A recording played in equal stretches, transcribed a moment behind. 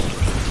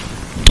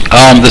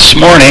this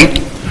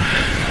morning.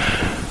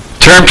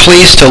 Turn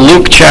please to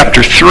Luke chapter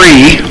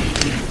 3.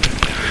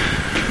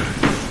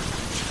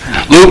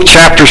 Luke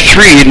chapter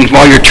 3, and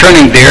while you're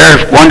turning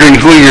there, wondering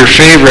who your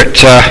favorite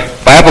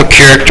Bible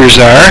characters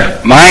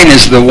are, mine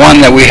is the one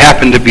that we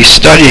happen to be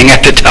studying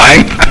at the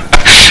time.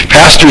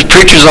 Pastors,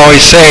 preachers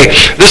always say,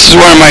 this is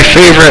one of my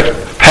favorite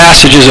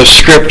passages of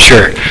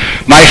Scripture.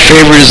 My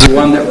favorite is the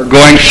one that we're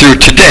going through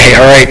today,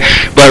 all right?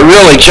 But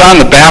really, John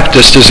the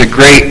Baptist is a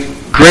great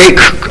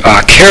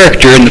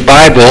character in the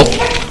Bible.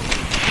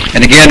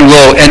 And again,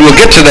 we'll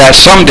get to that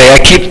someday. I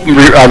keep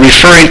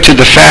referring to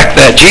the fact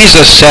that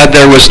Jesus said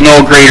there was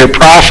no greater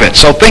prophet.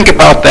 So think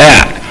about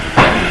that.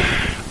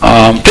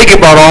 Think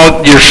about all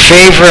your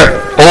favorite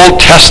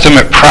Old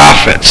Testament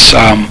prophets.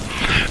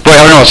 Boy,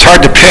 I don't know, it's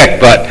hard to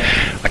pick, but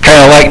I kind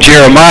of like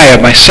Jeremiah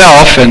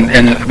myself,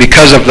 and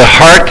because of the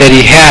heart that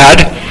he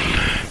had,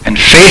 and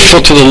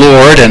faithful to the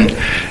Lord, and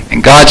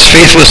God's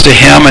faithfulness to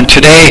him. And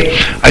today,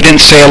 I didn't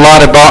say a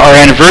lot about our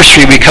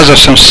anniversary because of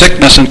some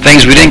sickness and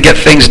things. We didn't get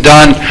things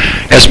done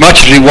as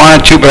much as we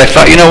wanted to, but I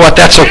thought, you know what,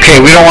 that's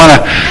okay. We don't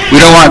want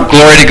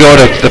glory to go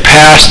to the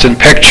past and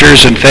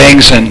pictures and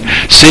things, and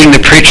seeing the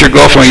preacher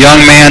go from a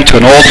young man to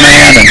an old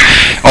man and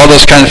all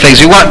those kind of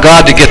things. We want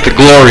God to get the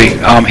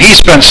glory.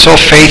 He's been so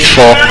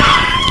faithful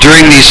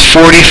during these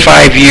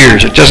 45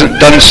 years. It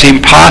doesn't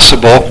seem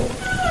possible.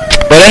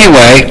 But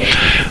anyway,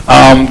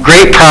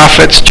 great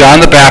prophets, John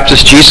the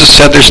Baptist. Jesus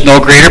said there's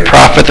no greater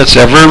prophet that's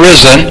ever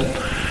arisen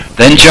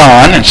than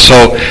John. And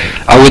so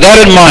with that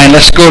in mind,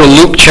 let's go to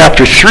Luke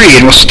chapter 3,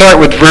 and we'll start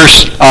with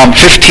verse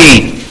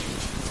 15.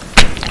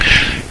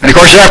 And of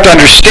course, you have to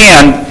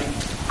understand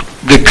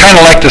kind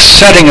of like the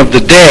setting of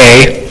the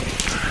day.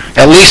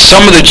 At least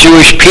some of the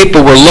Jewish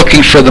people were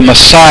looking for the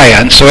Messiah.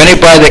 And so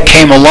anybody that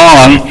came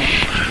along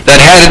that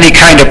had any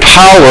kind of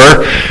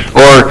power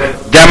or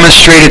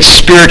demonstrated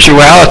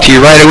spirituality,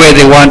 right away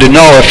they wanted to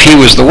know if he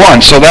was the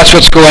one. So that's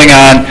what's going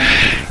on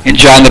in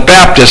John the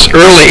Baptist.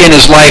 Early in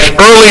his life,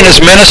 early in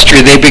his ministry,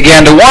 they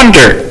began to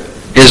wonder,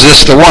 is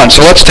this the one?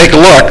 So let's take a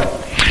look.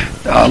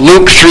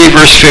 Luke 3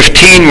 verse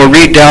 15, we'll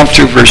read down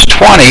through verse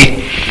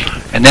 20,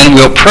 and then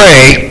we'll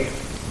pray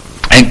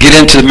and get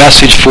into the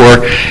message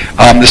for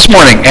this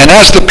morning. And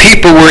as the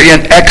people were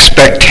in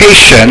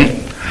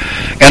expectation,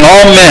 and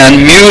all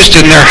men mused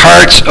in their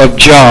hearts of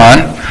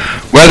John,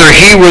 whether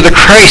he were the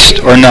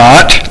Christ or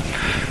not,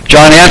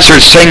 John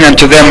answered, saying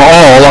unto them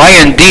all, I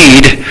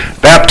indeed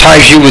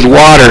baptize you with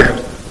water,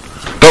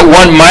 but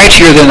one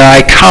mightier than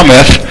I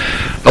cometh,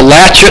 the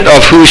latchet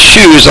of whose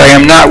shoes I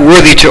am not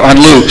worthy to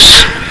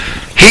unloose.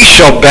 He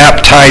shall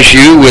baptize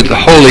you with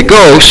the Holy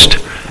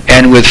Ghost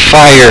and with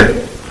fire,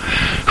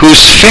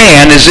 whose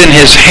fan is in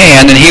his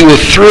hand, and he will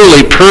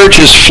thoroughly purge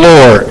his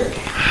floor,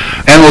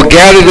 and will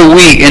gather the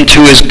wheat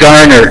into his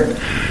garner,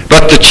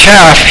 but the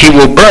chaff he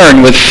will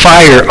burn with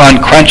fire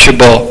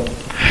unquenchable.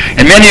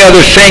 And many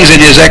other things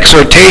in his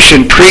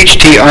exhortation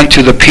preached he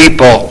unto the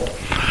people.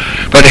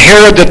 But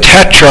Herod the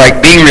Tetrarch,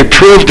 being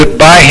reproved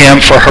by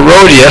him for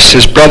Herodias,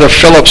 his brother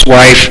Philip's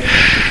wife,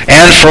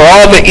 and for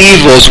all the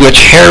evils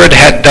which Herod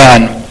had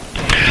done,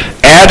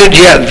 added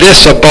yet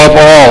this above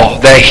all,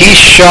 that he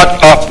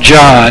shut up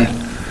John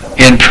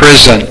in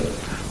prison.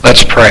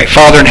 Let's pray.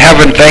 Father in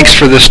heaven, thanks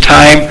for this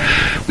time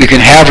we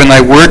can have in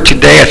thy word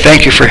today. I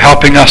thank you for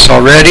helping us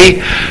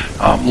already.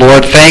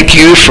 Lord, thank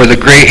you for the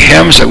great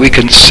hymns that we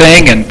can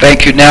sing, and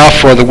thank you now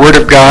for the word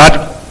of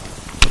God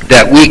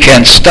that we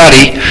can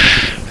study.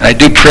 And I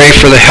do pray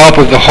for the help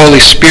of the Holy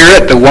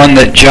Spirit, the one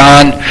that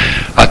John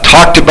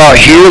talked about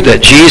here, that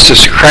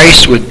Jesus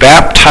Christ would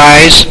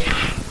baptize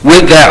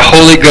with that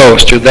Holy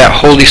Ghost or that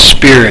Holy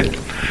Spirit.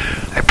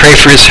 I pray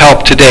for his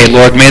help today,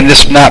 Lord. May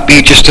this not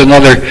be just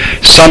another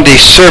Sunday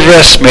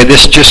service. May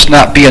this just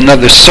not be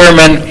another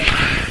sermon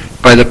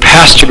by the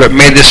pastor, but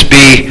may this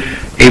be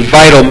a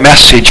vital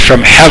message from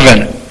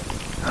heaven.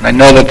 And I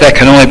know that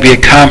can only be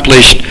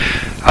accomplished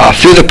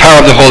through the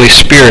power of the Holy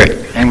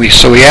Spirit. And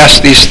so we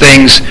ask these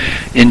things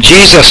in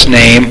Jesus'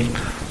 name.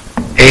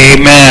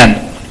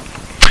 Amen.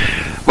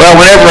 Well,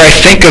 whenever I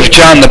think of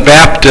John the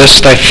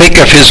Baptist, I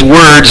think of his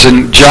words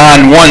in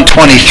John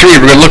 1:23.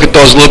 We're going to look at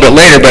those a little bit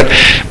later, but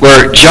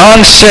where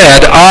John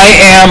said, I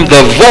am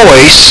the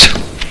voice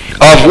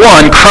of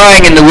one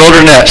crying in the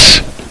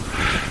wilderness.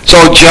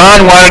 So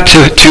John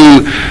wanted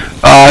to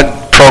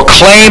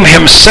proclaim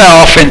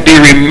himself and be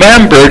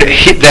remembered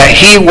that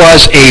he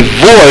was a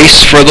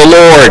voice for the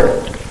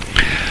Lord.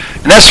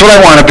 And that's what I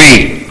want to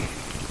be.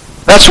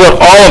 That's what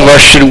all of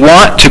us should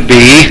want to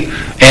be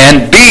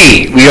and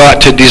be. We ought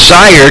to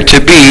desire to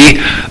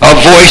be a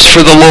voice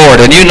for the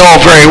Lord. And you know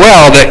very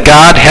well that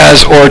God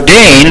has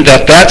ordained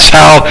that that's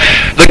how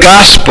the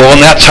gospel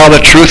and that's how the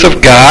truth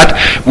of God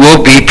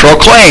will be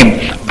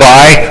proclaimed.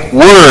 By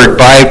word,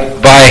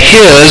 by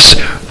his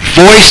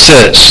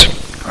voices.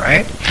 All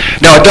right?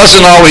 Now, it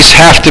doesn't always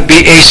have to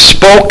be a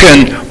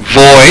spoken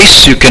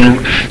voice. You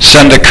can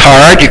send a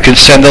card, you can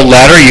send a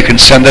letter, you can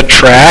send a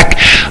tract,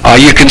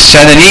 you can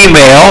send an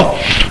email.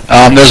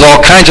 There's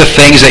all kinds of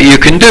things that you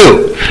can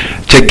do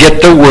to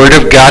get the Word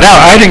of God out.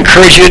 I'd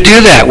encourage you to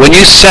do that. When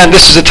you send,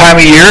 this is the time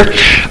of year,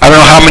 I don't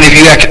know how many of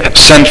you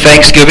send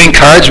Thanksgiving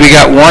cards. We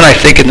got one, I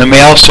think, in the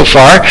mail so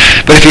far.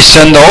 But if you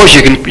send those,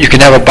 you can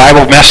have a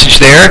Bible message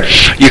there.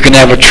 You can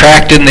have a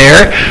tract in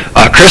there.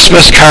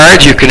 Christmas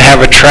cards, you can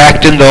have a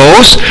tract in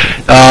those.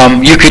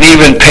 You can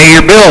even pay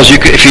your bills.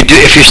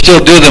 If you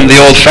still do them the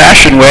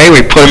old-fashioned way,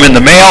 we put them in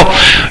the mail.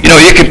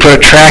 You can put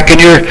a tract in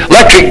your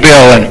electric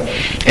bill,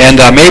 and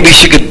maybe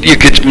you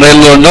could lay a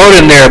little note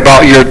in there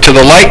about to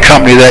the light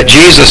company that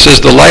Jesus is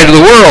the light of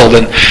the world,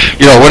 and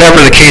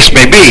whatever the case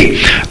may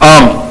be.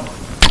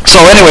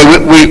 So anyway,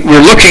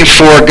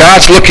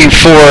 God's looking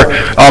for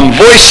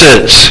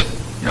voices,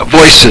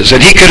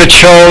 and he could have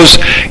chose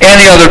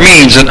any other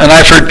means. And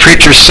I've heard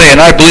preachers say, and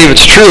I believe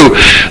it's true,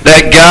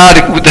 that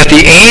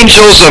the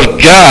angels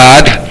of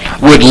God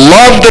would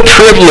love the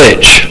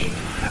privilege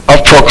of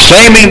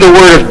proclaiming the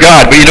Word of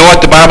God. But you know what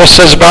the Bible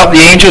says about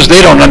the angels?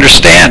 They don't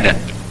understand it.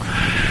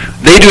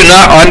 They do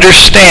not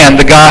understand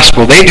the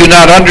gospel. They do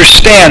not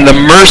understand the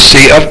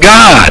mercy of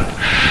God.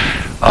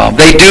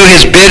 They do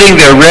his bidding.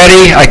 They're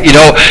ready.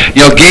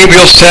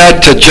 Gabriel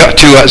said to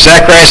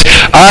Zacharias,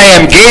 "I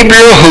am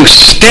Gabriel who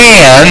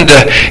stand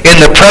in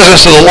the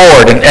presence of the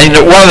Lord." And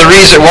one of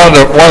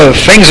the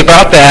things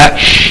about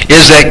that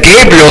is that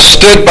Gabriel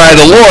stood by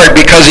the Lord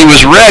because he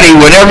was ready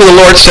whenever the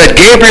Lord said,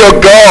 "Gabriel,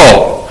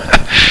 go."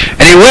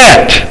 And he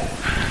went.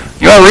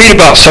 You want to read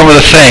about some of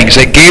the things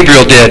that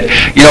Gabriel did.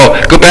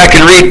 Go back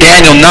and read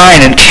Daniel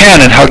 9 and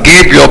 10 and how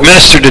Gabriel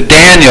ministered to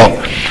Daniel.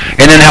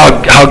 And then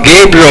how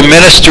Gabriel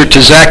ministered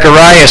to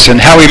Zacharias and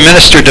how he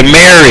ministered to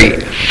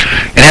Mary.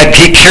 And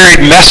he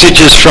carried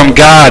messages from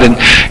God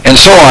and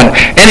so on.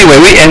 Anyway,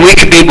 we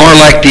could be more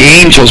like the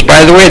angels.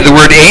 By the way, the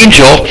word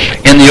angel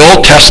in the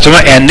Old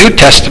Testament and New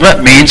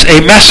Testament means a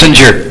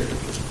messenger.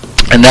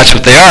 And that's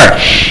what they are.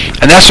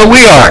 And that's what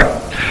we are.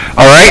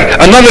 All right?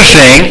 Another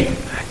thing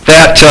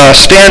that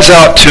stands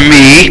out to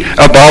me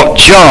about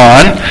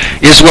John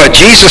is what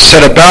Jesus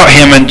said about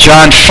him in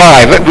John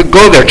 5.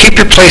 Go there. Keep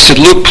your place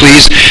in Luke,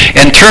 please,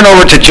 and turn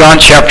over to John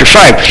chapter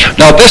 5.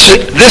 Now, this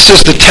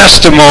is the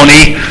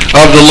testimony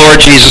of the Lord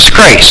Jesus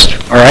Christ.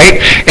 All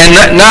right? And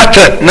not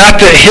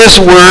that his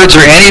words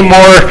are any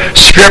more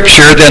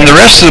scripture than the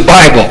rest of the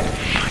Bible.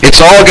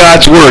 It's all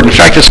God's Word. In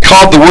fact, it's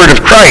called the Word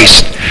of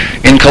Christ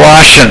in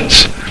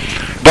Colossians.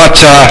 But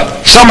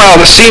somehow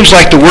it seems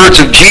like the words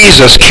of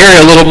Jesus carry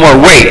a little more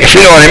weight, if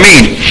you know what I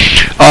mean.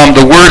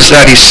 The words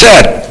that he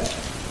said.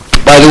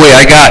 By the way,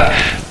 a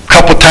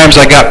couple times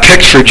I got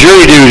picked for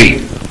jury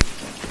duty.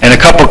 And a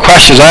couple of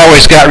questions I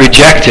always got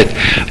rejected,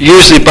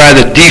 usually by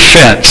the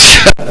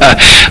defense.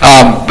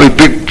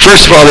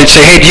 First of all, they'd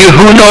say, "Hey,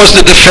 who knows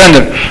the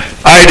defendant?"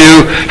 "I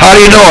do." "How do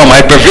you know him?"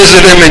 "I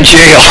visited him in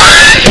jail."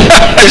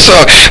 So,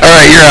 all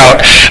right, you're out.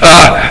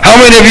 How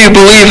many of you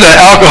believe that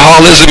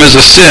alcoholism is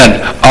a sin?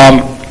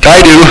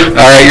 I do.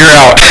 All right, you're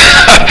out.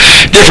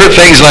 Different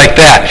things like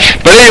that.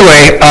 But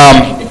anyway,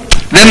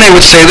 then they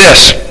would say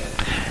this: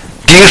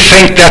 "Do you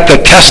think that the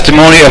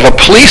testimony of a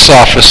police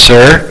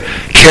officer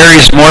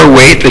carries more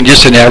weight than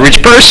just an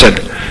average person?"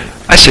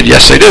 I said,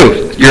 "Yes, I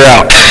do." "You're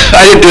out."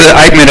 I didn't do that.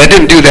 I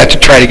didn't do that to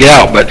try to get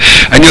out, but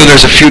I knew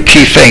there's a few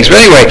key things. But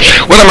anyway,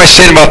 what am I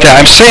saying about that?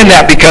 I'm saying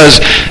that because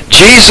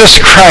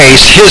Jesus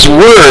Christ, his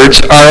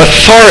words are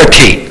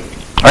authority.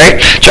 All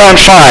right? John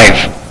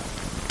 5.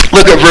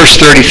 Look at verse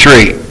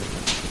 33.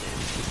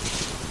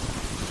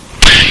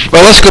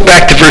 Well, let's go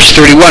back to verse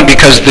 31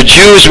 because the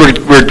Jews were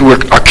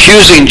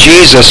accusing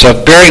Jesus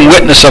of bearing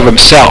witness of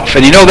himself.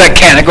 And that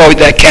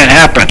can't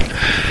happen.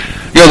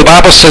 The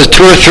Bible says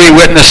 2 or 3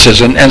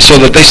 witnesses, and so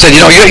that they said,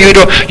 you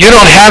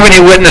don't have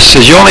any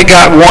witnesses. You've only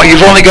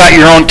got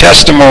your own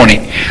testimony.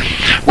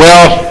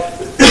 Well,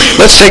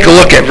 let's take a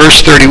look at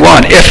verse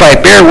 31. "If I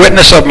bear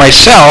witness of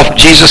myself,"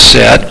 Jesus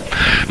said,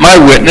 "my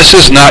witness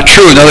is not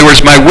true." In other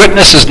words, my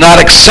witness is not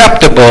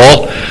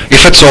acceptable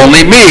if it's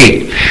only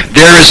me.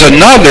 "There is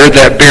another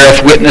that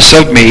beareth witness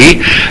of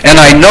me, and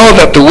I know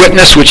that the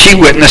witness which he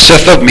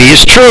witnesseth of me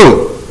is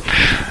true.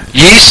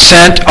 Ye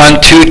sent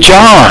unto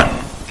John,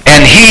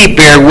 and he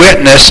bare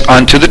witness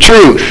unto the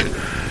truth.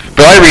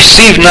 But I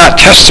receive not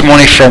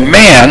testimony from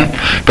man,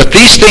 but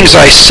these things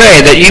I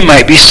say, that ye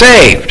might be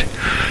saved.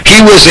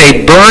 He was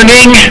a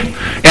burning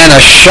and a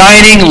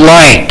shining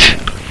light,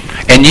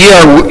 and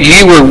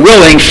ye were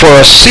willing for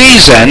a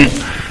season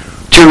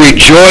to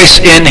rejoice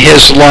in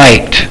his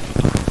light."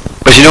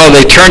 But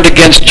they turned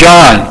against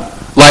John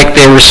like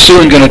they were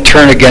soon going to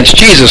turn against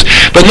Jesus.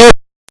 But notice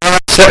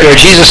what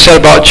Jesus said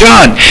about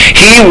John.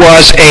 He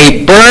was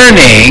a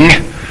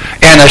burning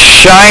and a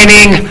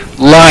shining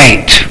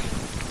light.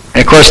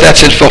 And of course,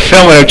 that's in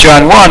fulfillment of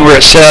John 1, where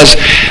it says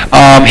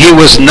he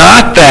was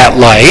not that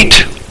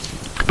light,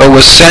 but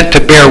was sent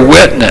to bear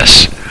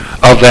witness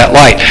of that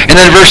light. And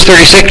then verse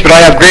 36, "But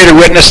I have greater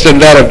witness than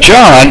that of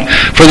John,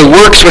 for the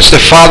works which the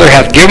Father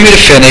hath given me to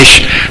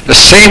finish, the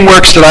same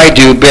works that I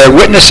do, bear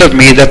witness of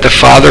me that the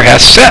Father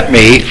hath sent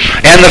me,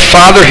 and the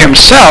Father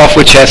himself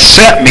which hath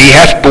sent me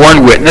hath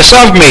borne witness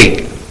of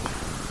me."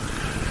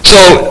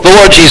 So the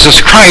Lord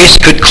Jesus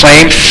Christ could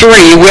claim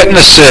 3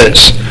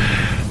 witnesses.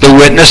 the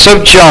witness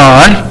of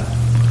John,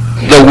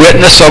 the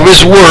witness of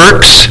his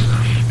works,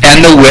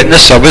 and the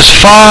witness of his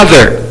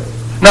Father.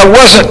 Now, it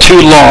wasn't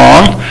too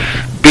long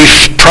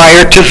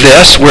prior to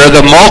this where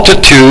the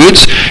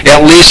multitudes,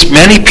 at least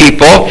many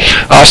people,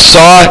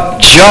 saw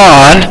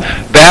John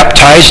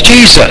baptize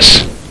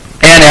Jesus.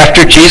 And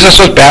after Jesus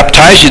was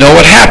baptized, you know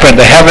what happened.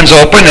 The heavens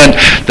opened and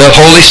the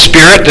Holy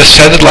Spirit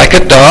descended like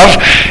a dove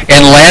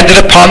and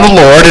landed upon the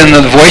Lord, and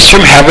the voice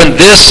from heaven,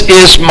 "This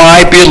is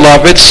my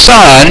beloved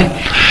Son,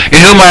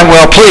 in whom I'm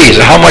well pleased."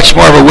 How much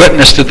more of a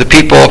witness did the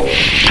people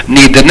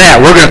need than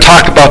that? We're going to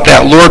talk about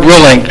that, Lord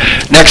willing,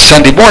 next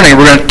Sunday morning.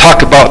 We're going to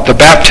talk about the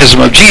baptism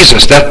of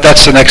Jesus.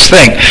 That's the next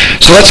thing.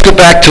 So let's go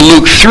back to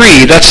Luke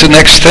 3. That's the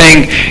next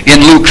thing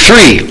in Luke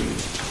 3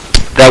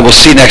 that we'll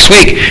see next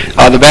week,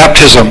 the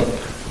baptism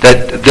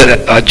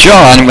that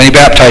John, when he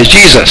baptized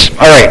Jesus.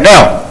 All right,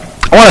 now,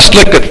 I want us to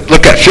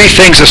look at three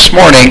things this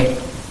morning.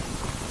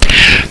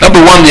 Number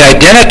one, the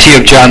identity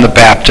of John the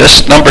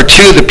Baptist. Number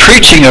two, the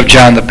preaching of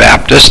John the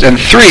Baptist. And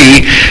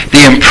three,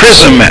 the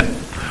imprisonment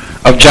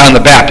of John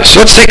the Baptist. So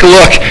let's take a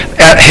look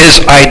at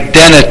his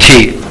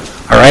identity.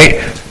 All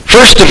right?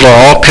 First of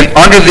all,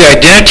 under the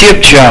identity of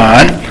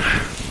John,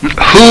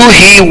 who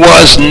he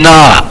was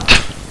not.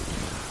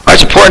 All right,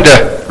 it's important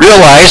to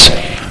realize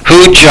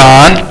who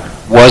John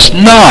was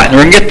not. And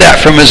we're going to get that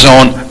from his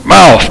own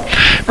mouth.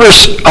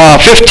 Verse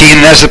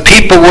 15, as the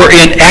people were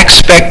in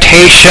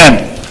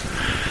expectation.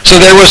 So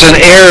there was an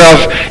air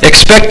of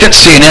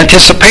expectancy and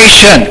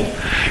anticipation.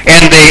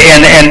 And they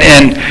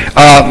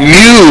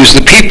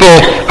mused, the people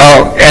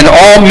and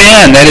all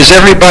men, that is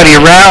everybody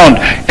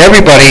around,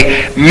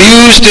 everybody,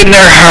 mused in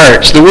their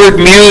hearts. The word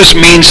muse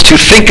means to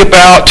think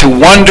about, to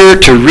wonder,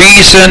 to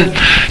reason.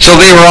 So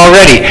they were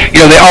already,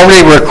 they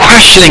already were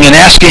questioning and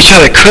asking each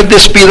other, could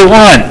this be the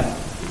one?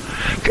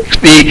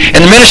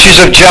 And the ministries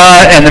of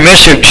John and the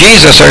ministry of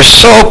Jesus are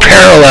so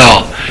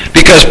parallel,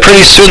 because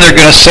pretty soon they're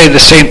going to say the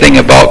same thing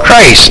about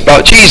Christ,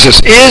 about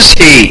Jesus. Is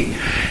he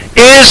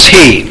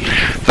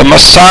the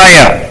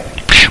Messiah?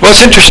 Well,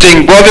 it's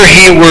interesting, whether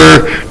he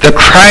were the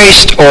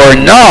Christ or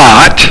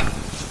not,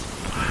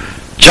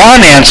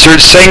 John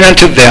answered, saying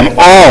unto them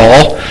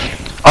all,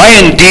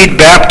 I indeed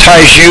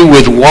baptize you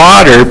with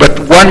water,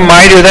 but one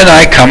mightier than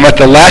I cometh,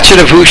 the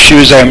latchet of whose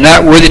shoes I am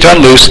not worthy to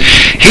unloose.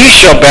 He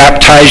shall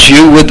baptize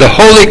you with the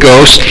Holy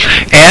Ghost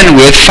and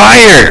with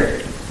fire.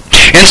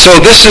 And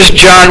so this is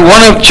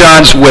one of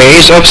John's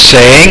ways of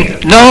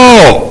saying,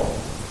 no.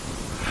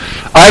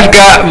 I've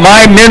got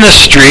my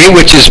ministry,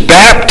 which is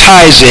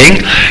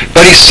baptizing,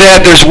 but he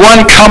said there's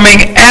one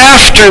coming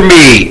after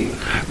me,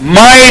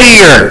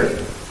 mightier.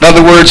 In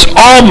other words,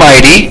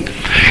 almighty.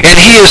 And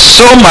he is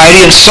so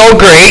mighty and so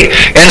great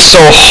and so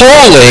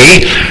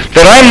holy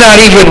that I'm not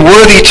even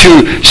worthy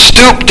to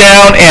stoop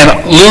down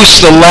and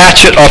loose the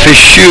latchet of his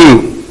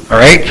shoe. All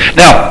right?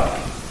 Now,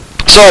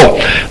 so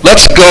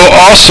let's go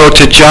also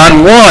to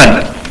John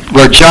 1,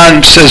 where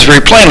John says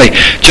very plainly,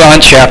 John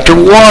chapter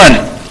 1,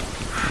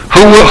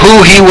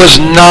 who he was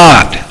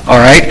not. All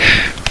right?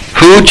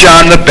 Who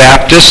John the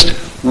Baptist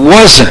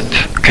wasn't.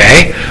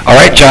 Okay? All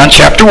right, John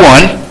chapter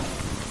 1.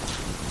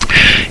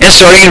 And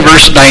starting in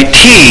verse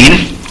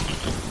 19,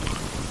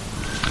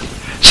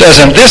 says,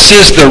 and this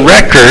is the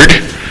record,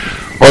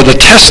 or the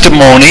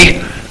testimony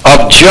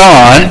of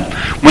John,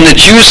 when the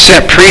Jews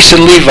sent priests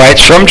and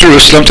Levites from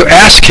Jerusalem to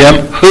ask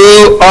him,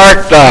 who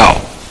art thou?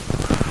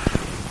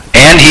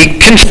 And he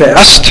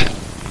confessed,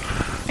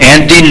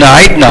 and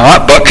denied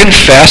not, but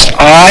confessed,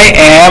 I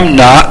am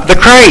not the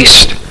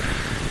Christ.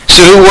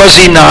 So who was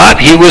he not?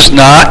 He was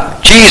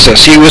not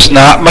Jesus. He was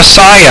not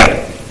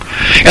Messiah.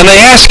 And they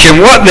asked him,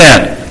 what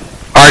then?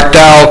 Art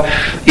thou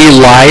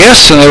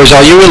Elias? In other words,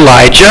 are you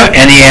Elijah?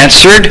 And he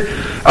answered,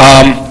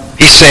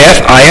 he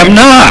saith, I am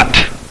not.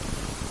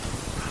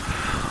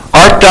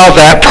 Art thou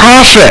that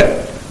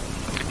prophet?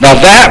 Now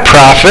that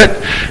prophet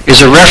is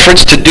a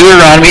reference to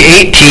Deuteronomy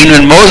 18,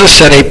 when Moses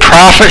said, a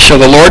prophet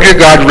shall the Lord your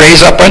God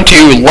raise up unto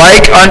you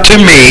like unto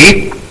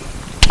me,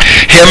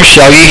 him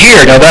shall ye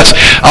hear. Now that's,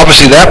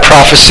 obviously that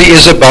prophecy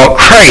is about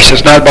Christ.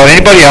 It's not about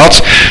anybody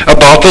else,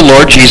 about the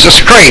Lord Jesus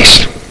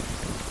Christ.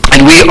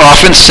 And we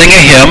often sing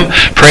a hymn,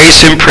 praise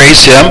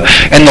him,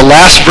 and the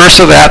last verse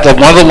of that,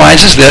 one of the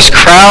lines is this,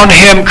 crown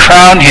him,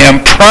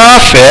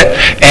 prophet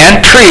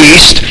and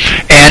priest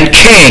and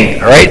king,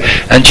 all right?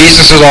 And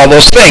Jesus is all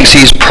those things.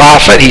 He's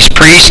prophet, he's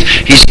priest,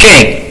 he's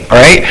king, all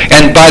right?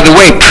 And by the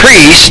way,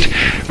 priest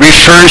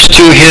refers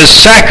to his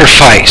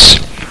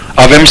sacrifice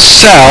of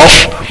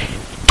himself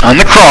on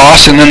the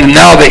cross, and then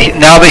now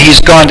that he's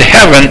gone to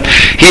heaven,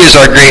 he is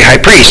our great high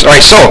priest. All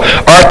right, so,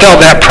 art thou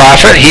that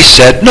prophet? He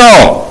said,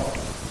 no.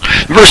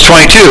 Verse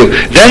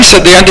 22, then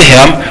said they unto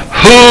him,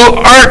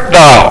 who art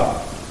thou?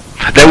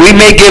 That we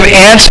may give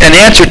an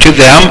answer to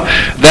them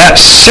that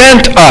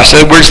sent us.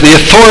 In other words, the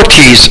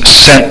authorities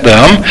sent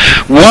them.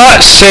 What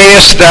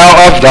sayest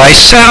thou of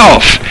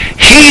thyself?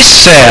 He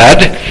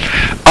said,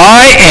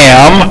 I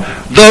am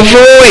the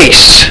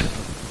voice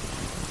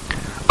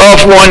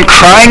of one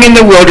crying in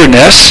the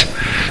wilderness,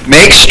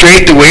 make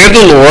straight the way of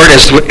the Lord,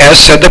 as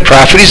said the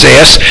prophet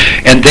Isaiah,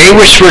 and they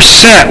which were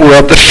sent were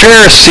of the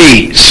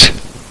Pharisees.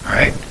 All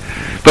right?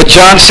 But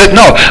John said,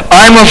 no,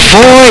 I'm a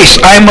voice.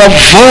 I'm a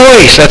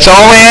voice. That's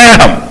all I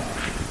am.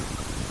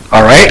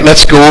 All right,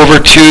 let's go over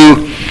to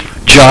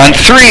John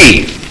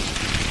 3.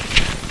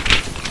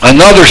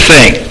 Another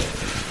thing.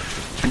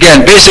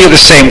 Again, basically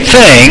the same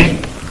thing.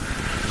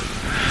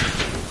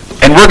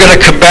 And we're going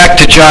to come back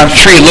to John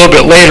 3 a little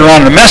bit later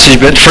on in the message,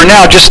 but for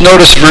now, just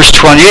notice verse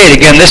 28.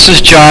 Again, this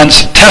is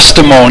John's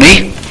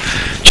testimony.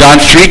 John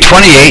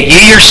 3:28,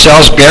 ye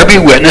yourselves bear me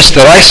witness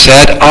that I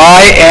said,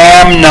 I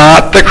am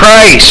not the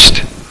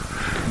Christ,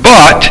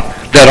 but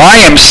that I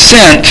am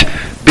sent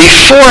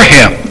before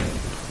him.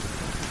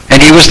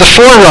 And he was the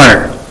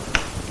forerunner.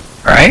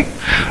 All right?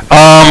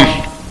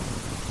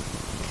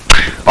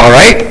 All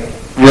right.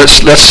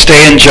 Let's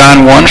stay in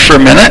John 1 for a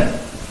minute.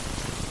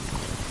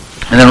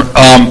 And then,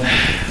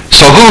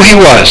 so who he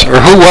was,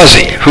 or who was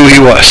he? Who he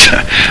was.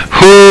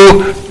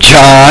 Who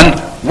John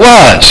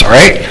was. All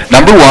right?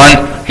 Number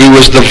one, he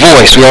was the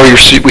voice.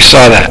 We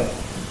saw that.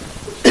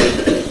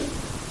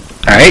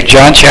 All right,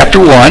 John chapter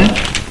 1.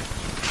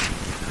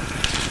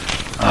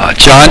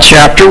 John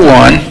chapter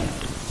 1.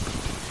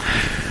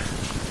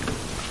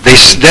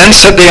 Then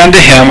said they unto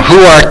him,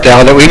 Who art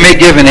thou, that we may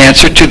give an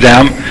answer to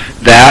them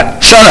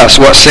that sent us?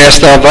 What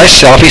sayest thou of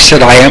thyself? He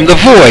said, I am the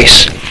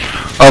voice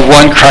of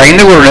one crying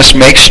in the wilderness,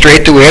 make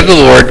straight the way of the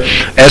Lord,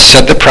 as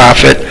said the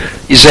prophet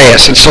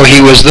Isaiah. And so he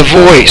was the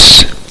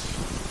voice.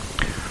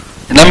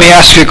 And let me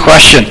ask you a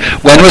question.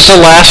 When was the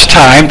last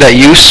time that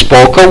you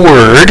spoke a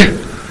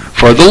word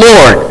for the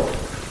Lord?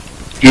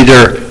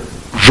 Either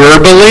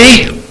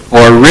verbally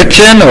or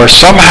written or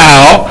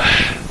somehow.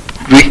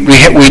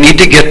 We need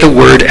to get the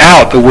word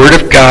out. The word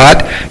of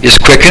God is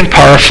quick and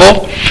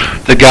powerful.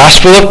 The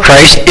gospel of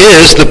Christ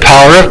is the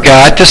power of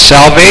God to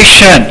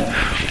salvation.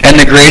 And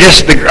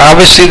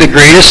obviously the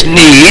greatest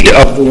need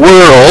of the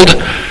world,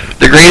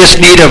 the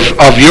greatest need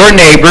of your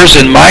neighbors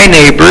and my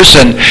neighbors,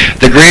 and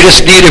the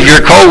greatest need of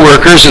your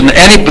co-workers and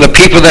the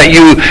people that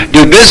you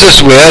do business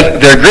with,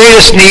 their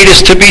greatest need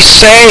is to be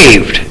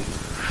saved.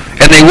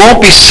 And they won't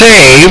be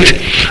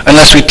saved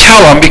unless we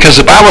tell them, because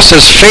the Bible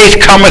says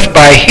faith cometh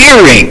by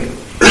hearing,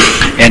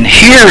 and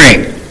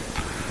hearing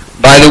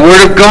by the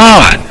word of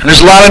God. And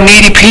there's a lot of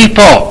needy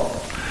people.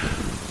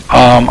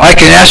 I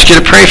can ask you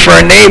to pray for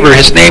our neighbor.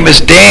 His name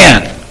is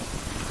Dan.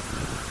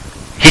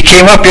 He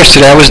came up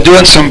yesterday. I was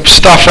doing some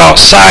stuff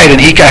outside,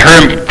 and I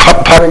heard him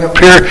puttering up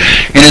here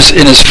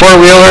in his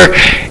four-wheeler,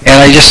 and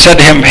I just said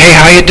to him, hey,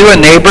 how you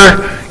doing,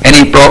 neighbor? And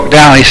he broke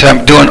down. He said,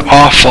 I'm doing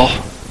awful.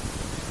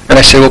 And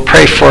I said, well,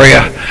 pray for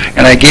you.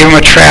 And I gave him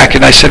a tract,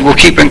 and I said, we'll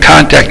keep in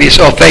contact. And he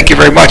said, oh, thank you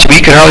very much. But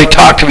he could hardly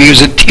talk to me. He was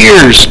in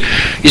tears.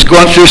 He's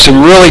going through some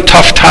really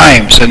tough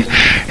times. And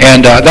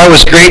that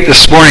was great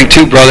this morning,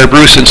 too, Brother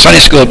Bruce, in Sunday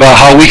school, about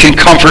how we can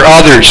comfort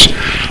others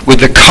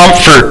with the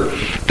comfort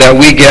that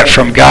we get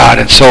from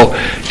God. And so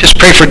just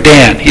pray for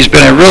Dan. He's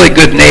been a really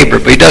good neighbor,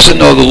 but he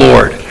doesn't know the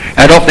Lord. And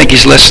I don't think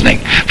he's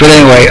listening. But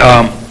anyway,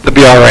 it'll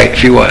be all right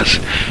if he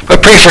was. But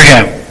pray for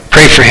him.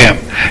 Pray for him.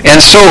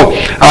 And so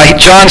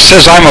John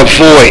says, I'm a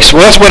voice.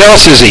 What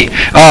else is he?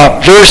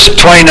 Verse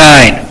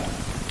 29.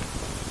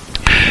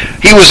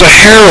 He was a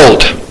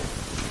herald.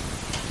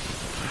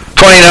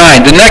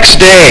 29. The next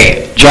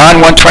day,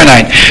 John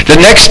 1:29. The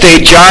next day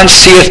John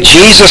seeth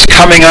Jesus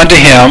coming unto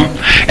him,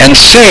 and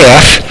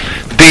saith,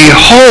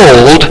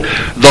 Behold,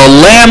 the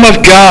Lamb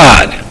of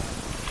God,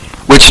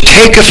 which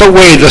taketh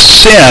away the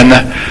sin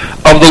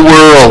of the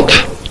world.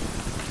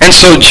 And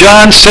so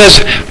John says,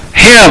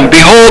 him,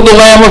 behold the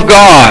Lamb of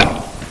God.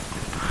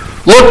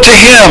 Look to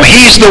him.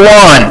 He's the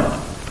one.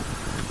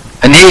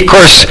 And he, of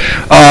course,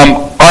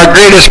 our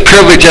greatest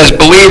privilege as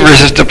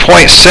believers is to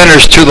point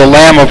sinners to the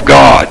Lamb of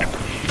God,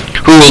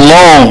 who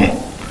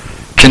alone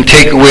can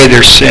take away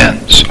their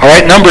sins. All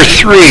right, number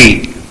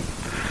 3.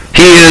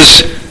 He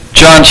is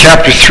John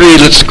chapter 3.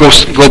 Let's go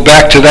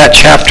back to that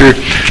chapter.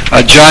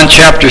 John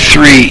chapter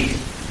 3.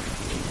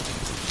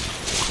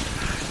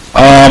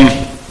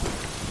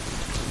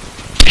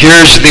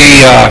 Here's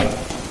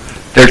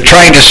they're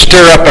trying to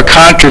stir up a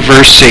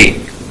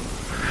controversy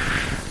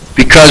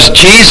because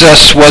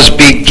Jesus was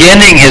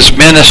beginning his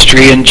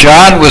ministry and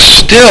John was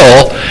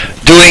still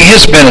doing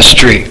his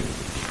ministry.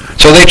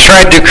 So they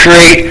tried to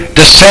create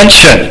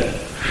dissension.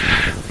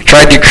 They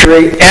tried to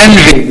create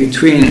envy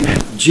between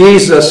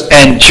Jesus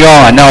and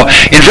John. Now,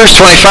 in verse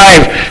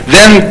 25,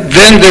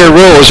 then there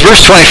arose,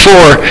 verse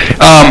 24,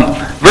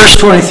 verse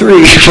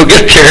 23, we'll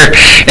get there,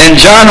 and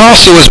John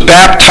also was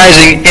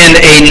baptizing in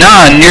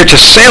Aenon near to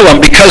Salem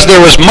because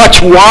there was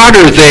much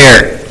water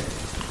there.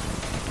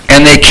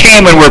 And they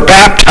came and were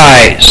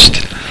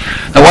baptized.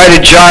 Now, why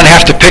did John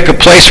have to pick a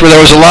place where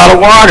there was a lot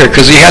of water?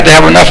 Because he had to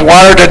have enough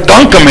water to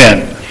dunk them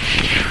in.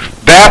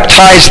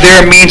 Baptized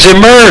there means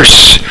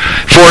immerse.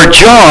 For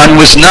John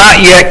was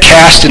not yet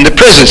cast into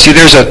prison. See,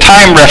 there's a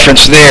time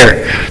reference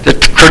there, the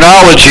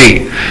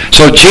chronology.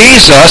 So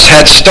Jesus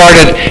had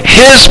started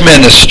his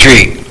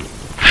ministry.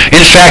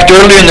 In fact,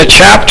 earlier in the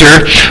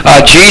chapter,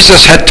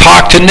 Jesus had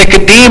talked to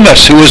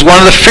Nicodemus, who was one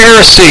of the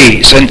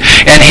Pharisees, and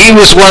he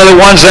was one of the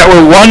ones that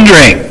were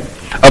wondering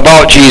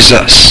about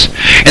Jesus.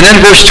 And then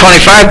verse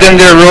 25,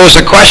 then there arose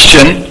a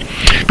question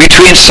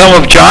between some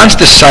of John's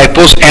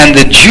disciples and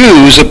the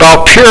Jews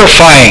about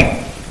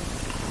purifying,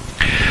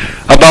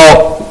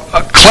 about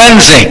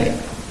cleansing.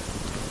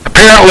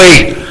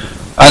 Apparently,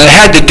 it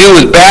had to do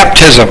with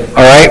baptism,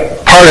 all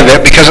right, part of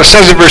it, because it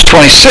says in verse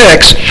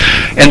 26,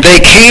 and they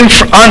came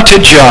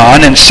unto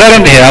John and said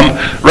unto him,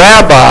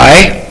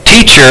 Rabbi,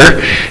 teacher,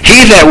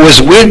 he that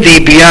was with thee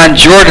beyond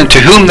Jordan, to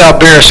whom thou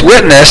bearest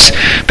witness,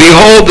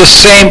 behold, the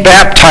same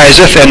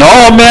baptizeth, and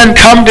all men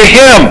come to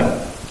him.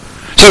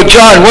 So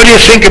John, what do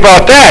you think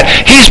about that?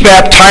 He's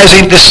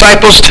baptizing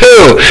disciples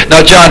too.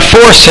 Now John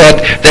 4 said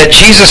that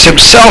Jesus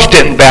himself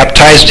didn't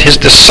baptize, his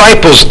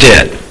disciples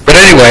did. But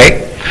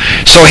anyway,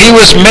 so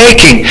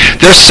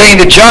they're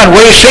saying to John,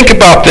 what do you think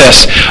about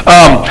this?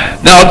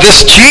 Now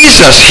this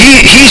Jesus,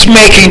 he's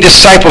making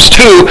disciples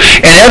too,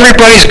 and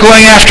everybody's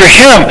going after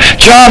him.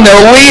 John,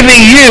 they're leaving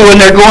you and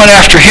they're going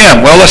after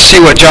him. Well, let's see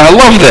what John, I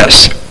love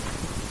this.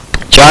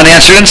 John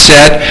answered and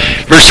said,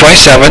 verse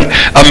 27,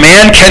 a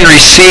man can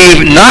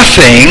receive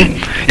nothing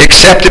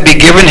except it be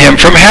given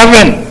him from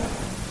heaven.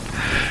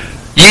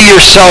 Ye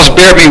yourselves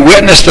bear me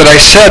witness that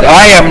I said,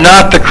 I am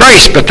not the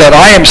Christ, but that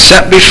I am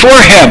sent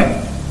before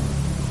him.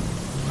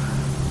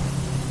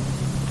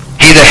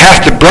 He that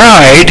hath the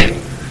bride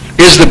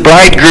is the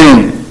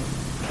bridegroom.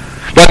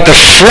 But the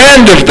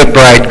friend of the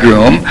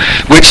bridegroom,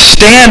 which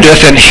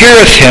standeth and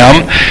heareth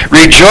him,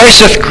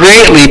 rejoiceth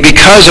greatly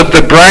because of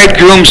the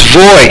bridegroom's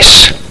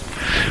voice.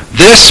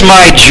 This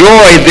my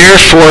joy,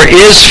 therefore,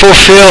 is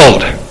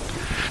fulfilled.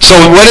 So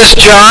what is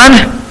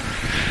John?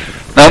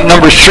 Now,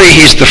 number 3,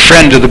 he's the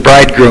friend of the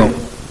bridegroom.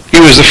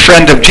 He was the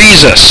friend of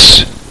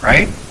Jesus,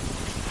 right?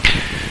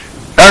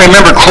 I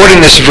remember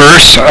quoting this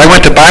verse. I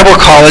went to Bible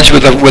college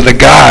with a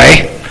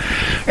guy,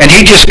 and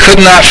he just could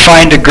not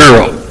find a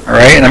girl. All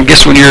right, and I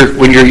guess when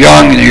you're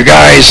young and you're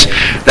guys,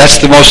 that's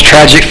the most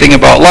tragic thing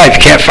about life.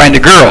 You can't find a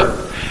girl.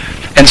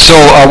 And so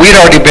we'd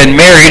already been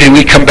married, and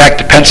we'd come back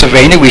to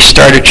Pennsylvania. We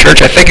started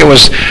church. I think it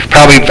was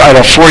probably,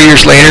 4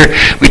 years later,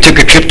 we took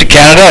a trip to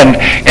Canada,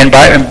 and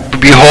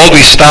behold,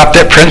 we stopped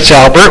at Prince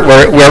Albert,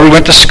 where we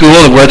went to school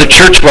and where the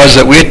church was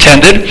that we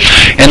attended.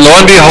 And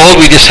lo and behold,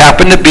 we just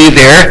happened to be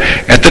there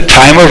at the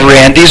time of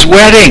Randy's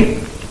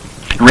wedding.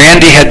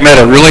 Randy had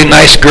met a really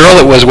nice girl.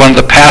 It was one of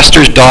the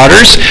pastor's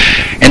daughters.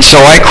 And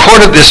so I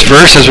quoted this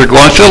verse as we're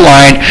going through the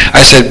line.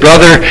 I said,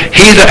 brother,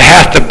 he that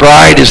hath the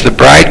bride is the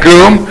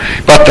bridegroom,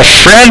 but the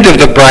friend of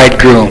the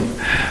bridegroom,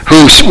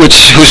 who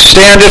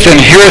standeth and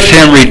heareth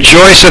him,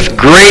 rejoiceth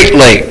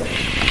greatly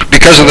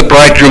because of the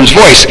bridegroom's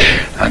voice.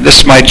 This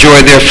is my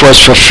joy, therefore,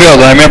 is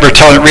fulfilled. And I remember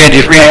telling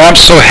Randy, I'm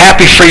so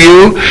happy for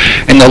you,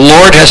 and the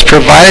Lord has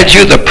provided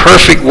you the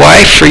perfect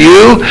wife for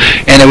you,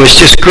 and it was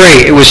just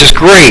great. It was just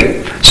great.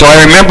 So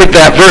I remembered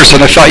that verse, and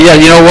I thought, yeah,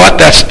 you know what?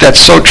 That's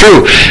so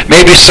true.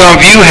 Maybe some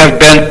of you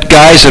have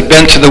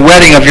been to the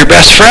wedding of your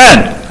best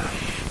friend,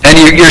 and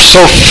you're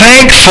so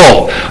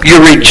thankful.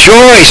 You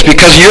rejoice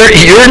because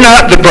you're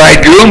not the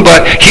bridegroom,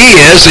 but he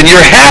is, and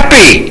you're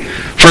happy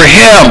for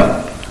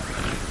him.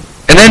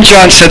 And then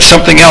John said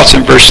something else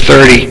in verse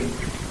 30.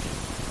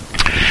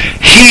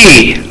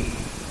 He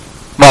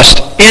must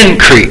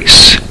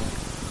increase,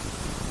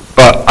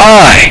 but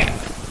I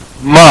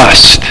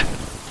must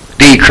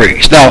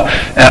decrease. Now,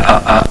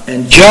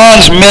 and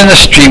John's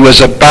ministry was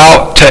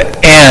about to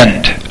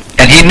end,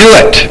 and he knew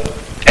it.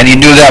 And he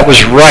knew that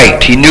was right.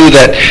 He knew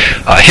that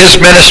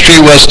his ministry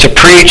was to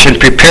preach and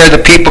prepare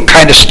the people,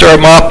 kind of stir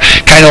them up,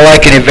 kind of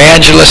like an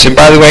evangelist. And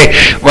by the way,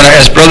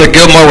 as Brother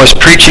Gilmore was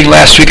preaching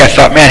last week, I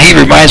thought, man, he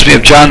reminds me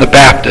of John the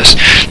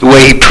Baptist, the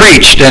way he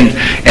preached and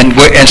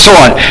so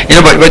on.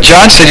 But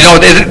John said,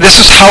 this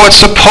is how it's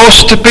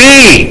supposed to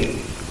be.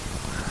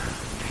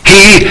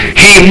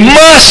 He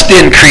must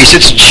increase.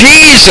 It's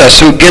Jesus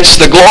who gets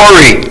the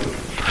glory.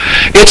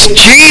 It's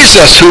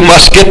Jesus who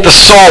must get the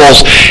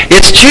souls.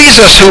 It's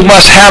Jesus who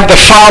must have the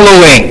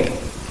following.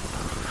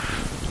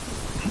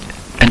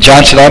 And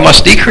John said, I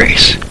must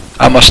decrease.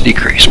 I must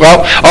decrease.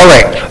 Well, all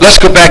right. Let's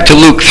go back to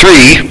Luke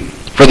 3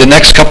 for the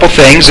next couple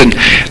things. And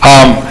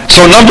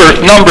so number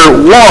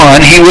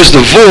 1, he was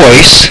the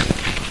voice.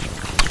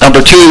 Number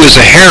 2, he was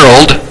the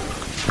herald.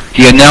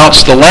 He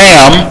announced the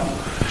Lamb.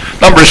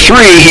 Number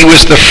 3, he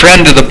was the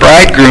friend of the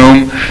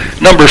bridegroom.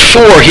 Number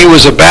 4, he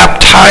was a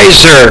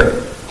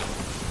baptizer.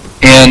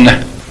 In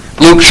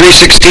Luke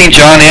 3:16,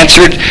 John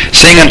answered,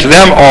 saying unto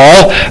them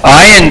all,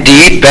 I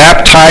indeed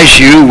baptize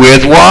you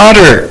with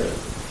water.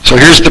 So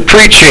here's the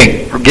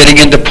preaching. We're getting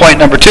into point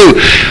number 2.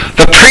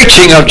 The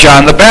preaching of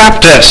John the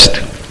Baptist.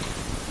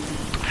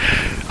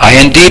 I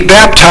indeed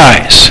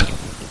baptize.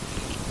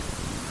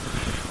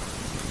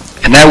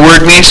 And that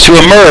word means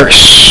to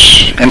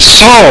immerse. And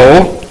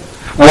so,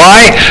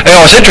 why?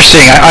 It's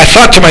interesting. I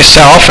thought to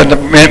myself, and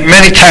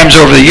many times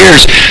over the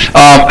years,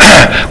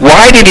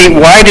 why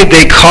did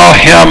they call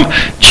him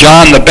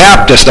John the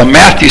Baptist. Now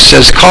Matthew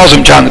calls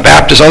him John the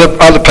Baptist.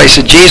 Other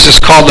places Jesus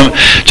called him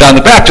John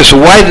the Baptist.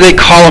 Well, why did they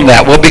call him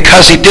that? Well,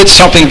 because he did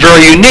something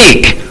very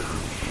unique.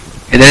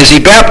 And as he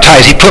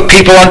baptized, he put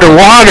people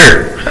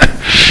underwater.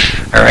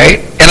 All right?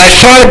 And I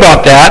thought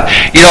about that.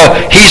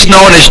 He's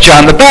known as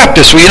John the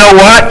Baptist. Well, you know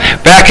what?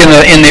 Back in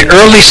the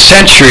early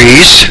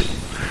centuries,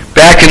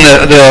 back in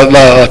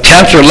the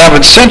 10th or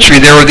 11th century,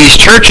 there were these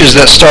churches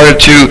that started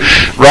to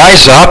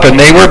rise up, and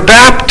they were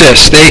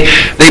Baptists. They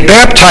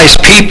baptized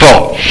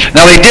people.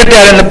 Now, they did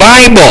that in the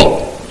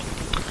Bible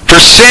for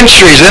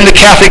centuries. Then the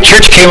Catholic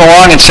Church came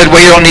along and said, well,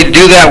 you don't need to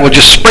do that. We'll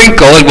just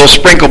sprinkle, and we'll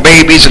sprinkle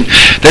babies, and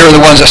they were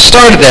the ones that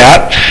started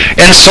that.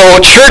 And so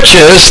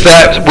churches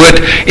that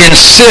would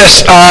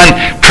insist on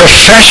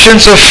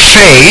professions of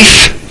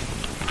faith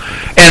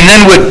and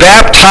then would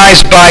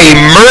baptize by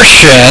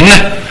immersion.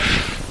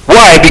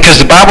 Why? Because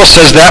the Bible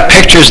says that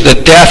pictures the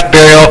death,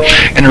 burial,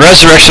 and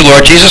resurrection of the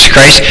Lord Jesus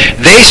Christ.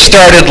 They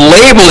started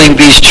labeling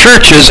these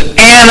churches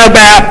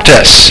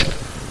Anabaptists.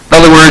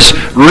 In other words,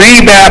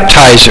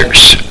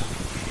 rebaptizers.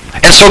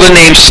 And so the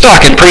name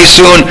stuck, and pretty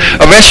soon,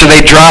 eventually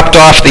they dropped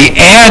off the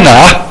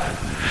Anna,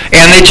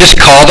 and they just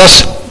called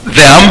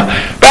them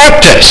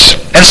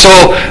Baptists. And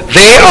so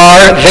they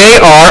are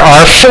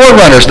our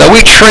forerunners. Now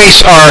we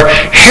trace our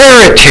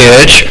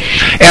heritage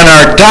and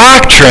our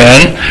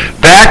doctrine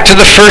back to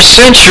the 1st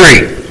century.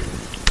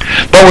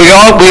 But we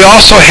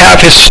also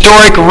have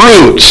historic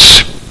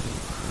roots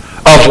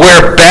of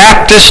where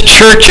Baptist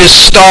churches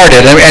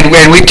started.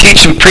 And we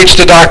teach and preach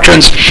the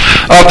doctrines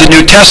of the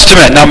New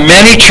Testament. Now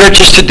many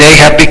churches today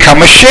have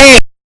become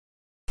ashamed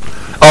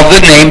of the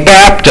name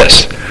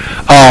Baptist.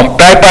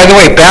 By the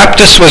way,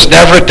 Baptist was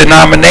never a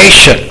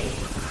denomination.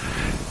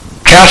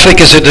 Catholic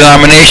is a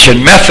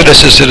denomination.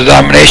 Methodist is a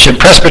denomination.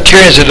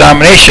 Presbyterian is a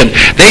denomination.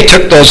 They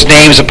took those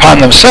names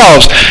upon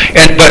themselves.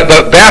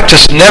 But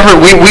Baptist never,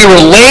 we were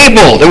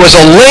labeled. It was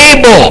a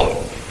label.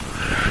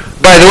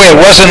 By the way, it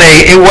wasn't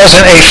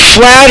a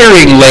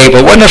flattering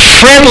label. It wasn't a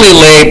friendly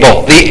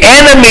label. The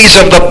enemies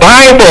of the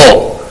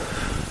Bible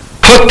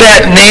put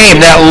that name,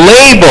 that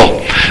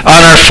label,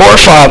 on our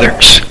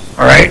forefathers.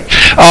 All right?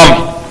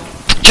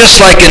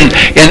 Just like in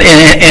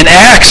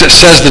Acts, it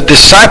says the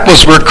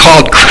disciples were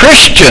called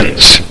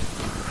Christians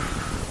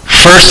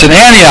first in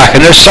Antioch, and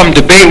there's some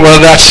debate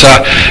whether that's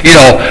a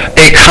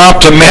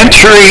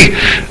complimentary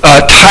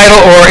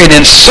title or an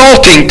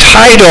insulting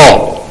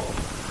title.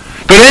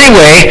 But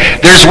anyway,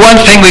 there's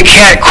one thing we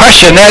can't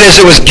question, that is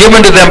it was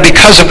given to them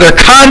because of their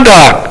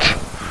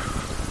conduct.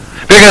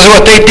 Because of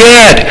what they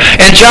did.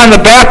 And John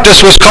the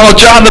Baptist was called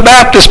John the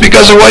Baptist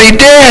because of what he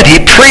did. He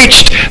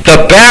preached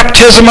the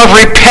baptism of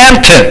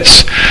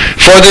repentance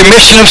for the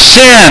remission of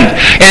sin.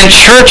 And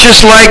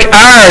churches like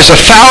ours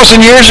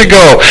 1,000 years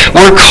ago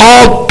were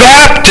called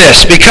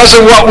Baptists because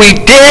of what we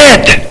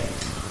did.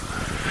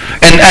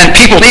 And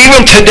people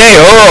even today,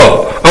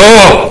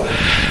 well,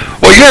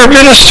 you're a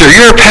minister,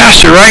 you're a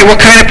pastor, right? What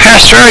kind of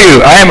pastor are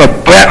you? I am a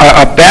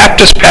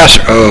Baptist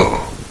pastor. Oh,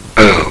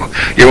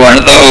 you're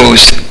one of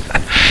those.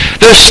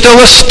 There's still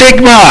a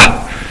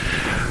stigma.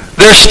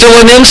 There's still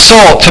an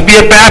insult to be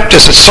a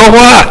Baptist. And so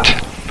what?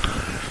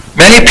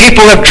 Many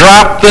people have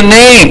dropped the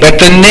name, but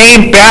the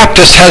name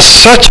Baptist has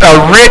such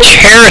a rich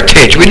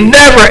heritage. We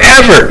never,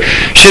 ever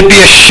should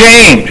be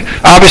ashamed.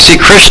 Obviously,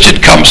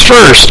 Christian comes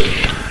first.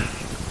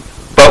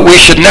 But we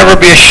should never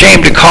be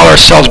ashamed to call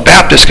ourselves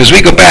Baptists, because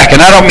we go back,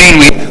 and I don't mean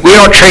we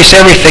don't trace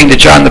everything to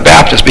John the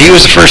Baptist, but he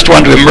was the first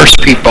one to immerse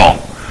people.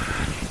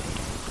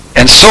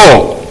 And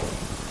so,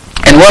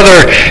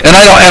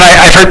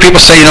 I've heard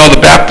people say,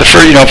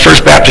 the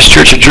First Baptist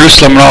Church of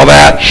Jerusalem and all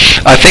that.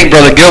 I think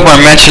Brother Gilmore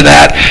mentioned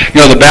that,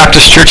 the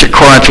Baptist Church at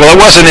Corinth. Well, it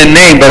wasn't in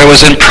name, but it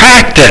was in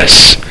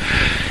practice.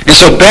 And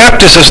so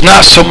Baptist is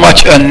not so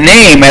much a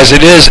name as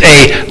it is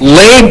a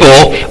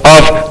label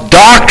of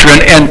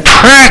doctrine and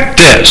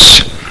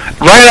practice.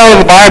 Right out of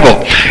the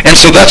Bible. And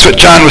so that's what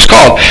John was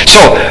called.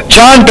 So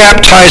John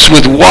baptized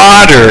with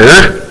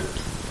water.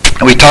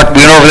 And we went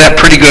over that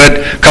pretty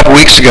good a couple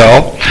weeks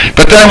ago.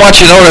 But then I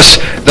want you to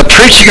notice the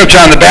preaching of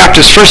John the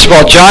Baptist. First of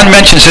all, John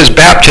mentions his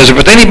baptism,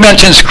 but then he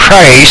mentions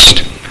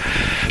Christ.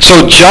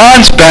 So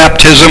John's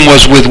baptism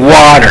was with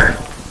water.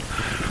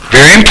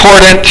 Very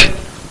important.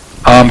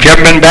 If you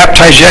haven't been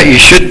baptized yet, you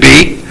should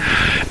be.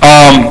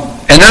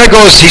 And then it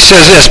goes, he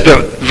says this,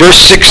 verse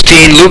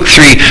 16, Luke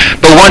 3,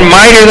 but one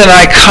mightier than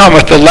I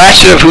cometh, the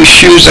latchet of whose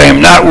shoes I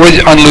am not worthy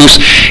to unloose.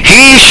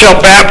 He shall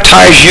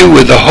baptize you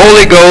with the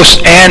Holy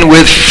Ghost and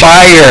with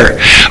fire.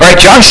 All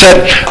right, John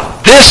said,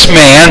 this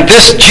man,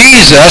 this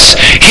Jesus,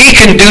 he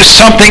can do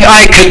something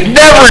I could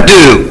never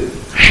do.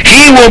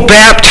 He will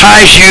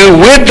baptize you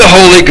with the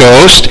Holy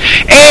Ghost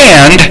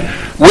and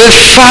with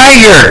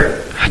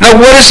fire. Now,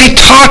 what is he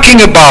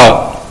talking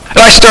about? And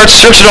I started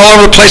searching all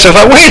over the place. I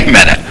thought, wait a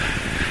minute.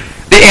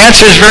 The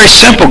answer is very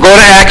simple. Go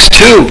to Acts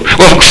 2.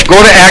 Well, go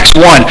to Acts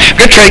 1. I'm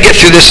going to try to get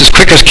through this as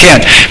quick as I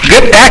can.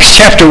 Acts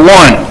chapter 1.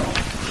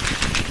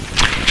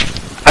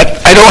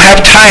 I don't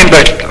have time,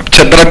 but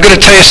I'm going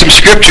to tell you some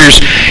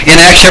scriptures in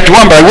Acts chapter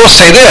 1, but I will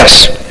say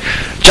this.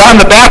 John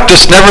the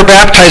Baptist never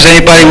baptized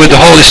anybody with the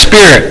Holy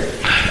Spirit.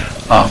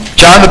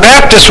 John the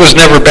Baptist was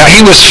never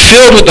baptized. He was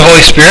filled with the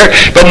Holy Spirit,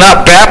 but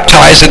not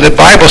baptized in the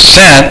Bible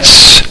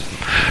sense.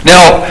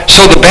 Now,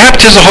 so the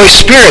baptism of the Holy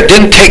Spirit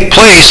didn't take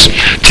place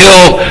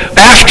till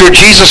after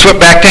Jesus went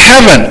back to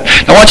heaven.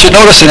 Now, I want you to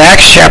notice in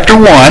Acts chapter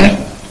 1,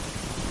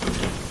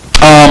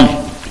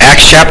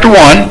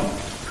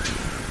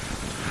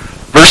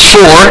 verse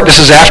 4, this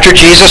is after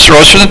Jesus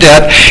rose from the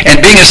dead,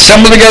 and being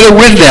assembled together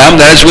with them,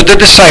 that is with the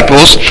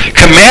disciples,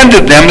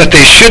 commanded them that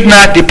they should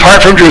not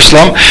depart from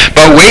Jerusalem,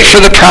 but wait for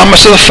the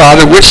promise of the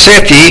Father, which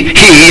saith he,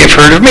 have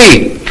heard of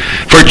me.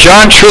 For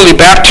John truly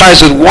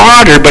baptized with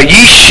water, but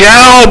ye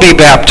shall be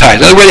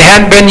baptized. In other words, they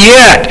hadn't been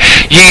yet.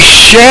 Ye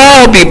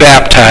shall be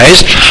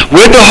baptized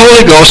with the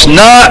Holy Ghost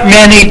not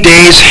many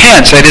days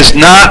hence. That is,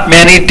 not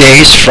many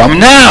days from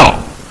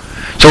now.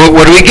 So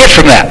what do we get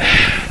from that?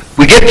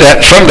 We get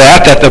that from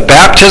that the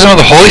baptism of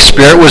the Holy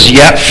Spirit was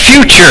yet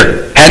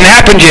future. Hadn't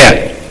happened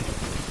yet.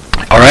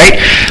 All right?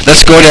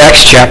 Let's go to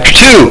Acts chapter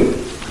 2.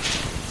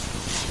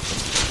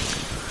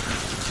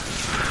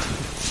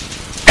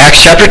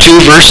 Acts chapter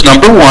 2, verse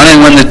number 1, and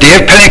when the day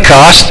of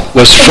Pentecost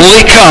was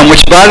fully come,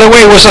 which by the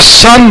way was a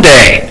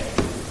Sunday.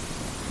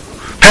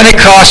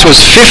 Pentecost was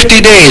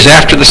 50 days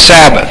after the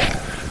Sabbath.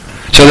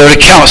 So they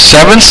would count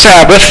 7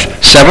 Sabbath,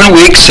 7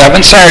 weeks, 7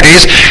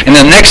 Saturdays, and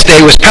the next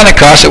day was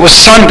Pentecost. It was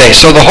Sunday.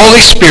 So the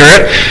Holy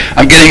Spirit,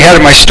 I'm getting ahead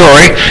of my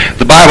story,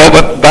 the Bible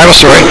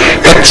story,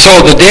 but so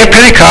the day of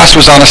Pentecost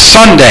was on a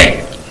Sunday,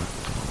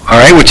 all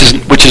right, which is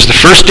the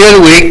first day of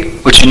the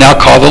week, which you now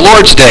call the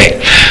Lord's Day.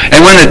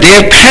 And when the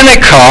day of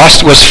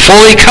Pentecost was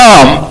fully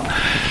come,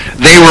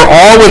 they were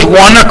all with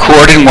one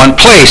accord in one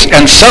place.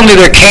 And suddenly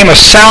there came a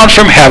sound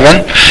from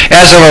heaven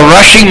as of a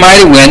rushing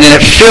mighty wind, and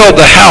it filled all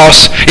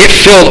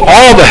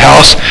the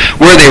house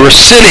where they were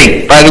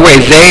sitting. By the way,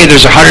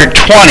 there's 120.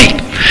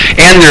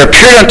 And there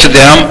appeared unto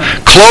them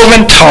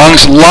cloven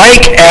tongues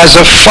like as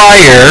of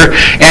fire,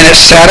 and it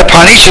sat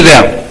upon each of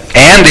them.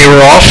 And they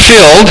were all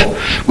filled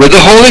with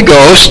the Holy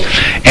Ghost,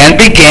 and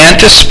began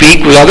to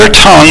speak with other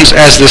tongues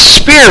as the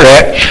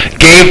Spirit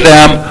gave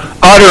them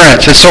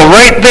utterance. And so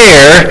right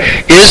there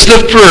is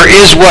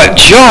what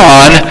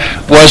John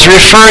was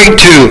referring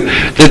to.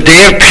 The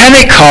day of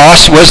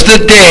Pentecost was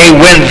the day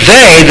when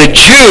the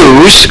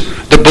Jews,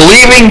 the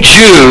believing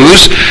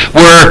Jews,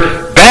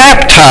 were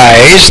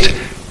baptized,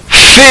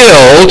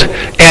 filled,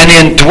 and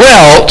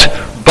indwelt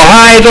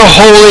by the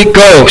Holy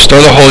Ghost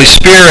or the Holy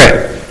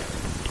Spirit.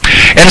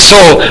 And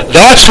so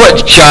that's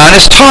what John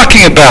is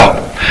talking about.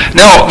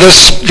 Now, the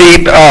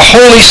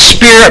Holy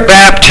Spirit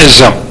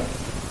baptism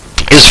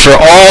is for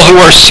all who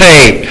are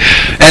saved.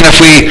 And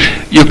if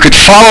you could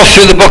follow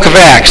through the book of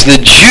Acts, the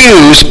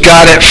Jews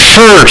got it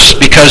first,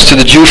 because to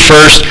the Jew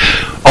first,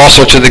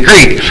 also to the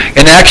Greek.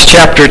 In Acts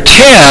chapter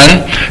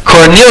 10,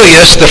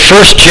 Cornelius, the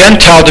first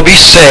Gentile to be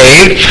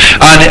saved,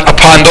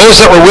 upon those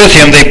that were with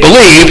him, they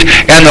believed,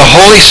 and the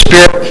Holy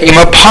Spirit came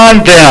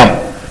upon them.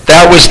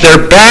 That was their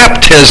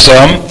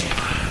baptism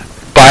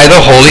by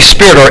the Holy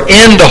Spirit, or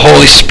in the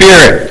Holy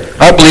Spirit.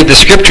 I believe the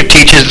Scripture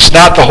teaches it's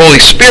not the Holy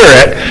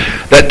Spirit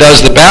that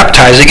does the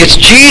baptizing. It's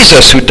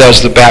Jesus who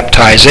does the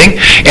baptizing,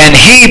 and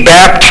he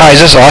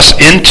baptizes us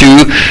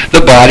into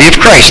the body of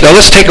Christ. Now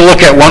let's take a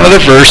look at one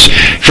other verse,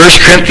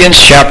 1 Corinthians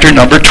chapter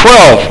number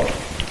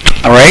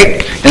 12. All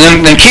right?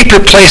 And then keep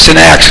your place in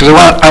Acts, because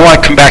I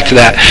want to come back to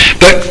that.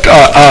 But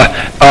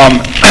 1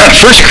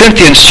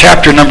 Corinthians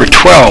chapter number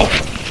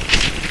 12.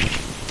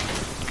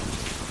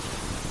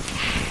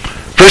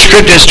 1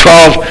 Corinthians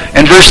 12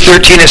 and verse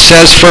 13, it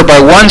says, For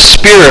by one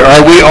Spirit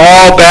are we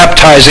all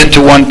baptized into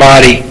one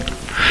body,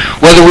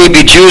 whether we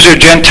be Jews or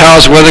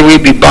Gentiles, whether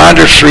we be bond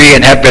or free,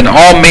 and have been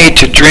all made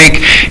to drink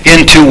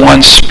into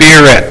one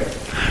Spirit.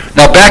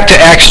 Now back to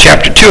Acts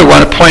chapter 2, I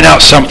want to point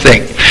out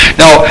something.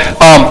 Now,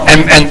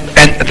 and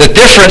the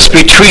difference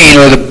between,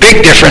 or the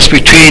big difference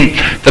between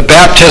the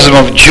baptism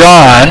of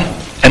John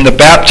and the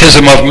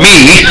baptism of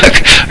me,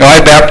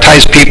 I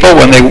baptize people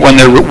when they're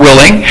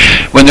willing,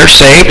 when they're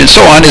saved, and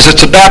so on, is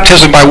it's a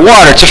baptism by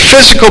water. It's a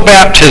physical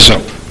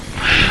baptism.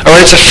 Or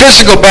it's a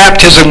physical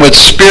baptism with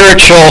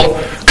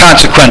spiritual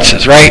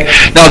consequences, right?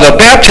 Now, the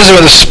baptism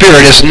of the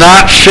Spirit is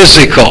not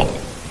physical.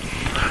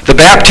 The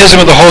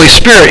baptism of the Holy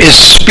Spirit is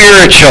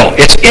spiritual.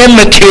 It's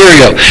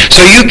immaterial.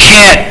 So you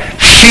can't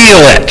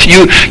feel it.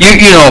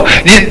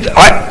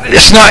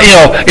 It's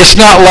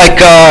not like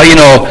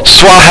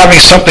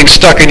having something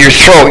stuck in your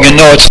throat. You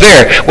know it's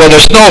there. Well,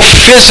 there's no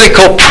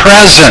physical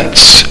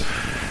presence.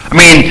 I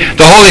mean,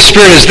 the Holy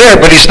Spirit is there,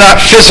 but he's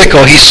not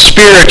physical. He's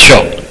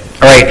spiritual,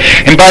 right?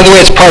 And by the way,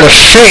 it's part of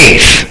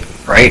faith,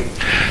 right?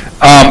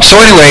 So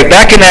anyway,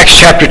 back in Acts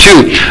chapter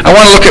 2, I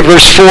want to look at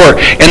verse 4.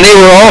 And they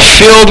were all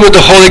filled with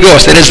the Holy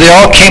Ghost. That is, they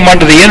all came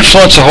under the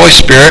influence of the Holy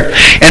Spirit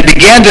and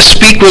began to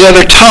speak with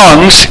other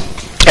tongues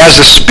as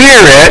the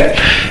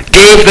Spirit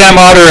gave them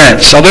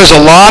utterance. So there's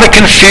a lot of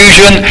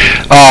confusion.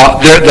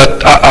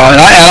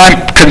 And I'm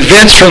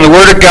convinced from the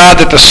Word of God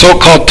that the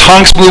so-called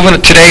tongues movement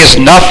today is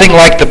nothing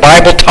like the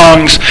Bible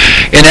tongues.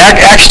 In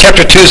Acts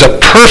chapter 2 is a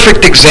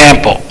perfect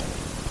example.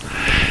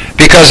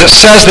 Because it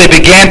says they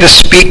began to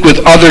speak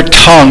with other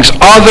tongues,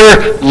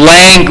 other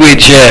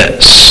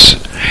languages.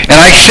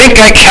 And I think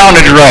I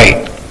counted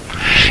right.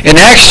 In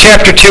Acts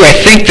chapter 2, I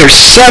think there's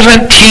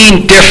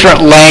 17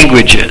 different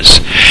languages.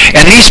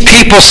 And these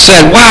people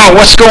said, wow,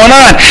 what's going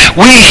on?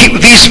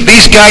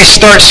 These guys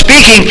start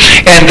speaking,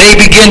 and they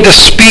begin to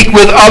speak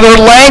with other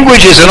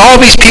languages. And all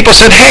these people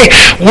said, hey,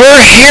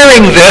 we're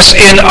hearing this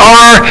in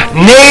our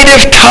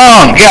native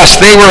tongue.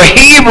 Yes, they were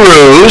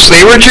Hebrews,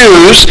 they were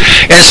Jews,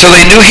 and so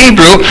they knew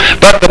Hebrew.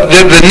 But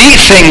the neat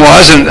thing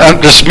was, and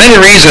there's many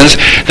reasons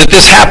that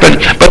this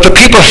happened, but the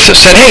people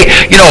said, hey,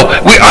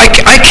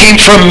 I came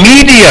from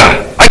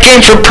Media. I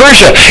came from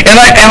Persia, and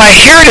I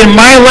hear it in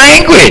my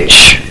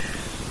language.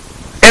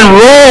 In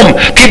Rome,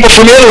 people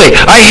from Italy,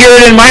 I hear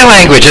it in my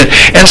language.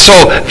 And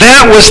so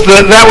that was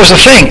the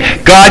thing.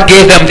 God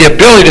gave them the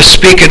ability to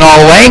speak in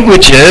all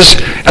languages,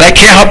 and I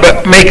can't help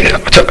but make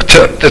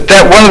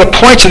that one of the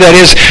points of that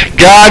is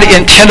God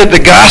intended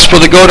the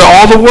gospel to go to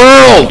all the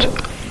world,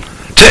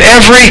 to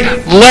every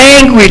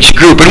language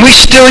group, and we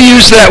still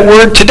use that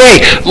word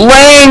today,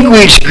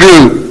 language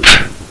group.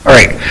 All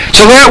right,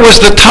 so that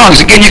was the tongues.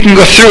 Again, you can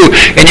go through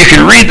and you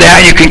can read that,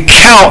 and you can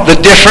count the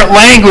different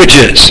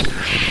languages.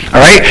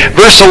 All right,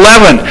 verse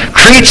 11,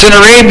 Cretes and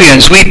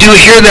Arabians, we do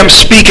hear them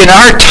speak in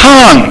our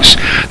tongues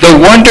the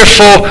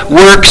wonderful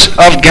works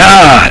of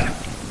God.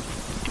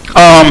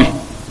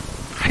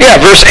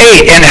 Verse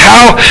 8, and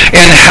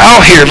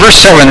how here, verse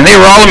 7, and they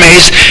were all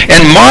amazed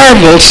and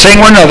marveled, saying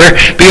one another,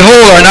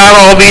 behold, are not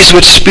all these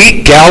which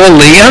speak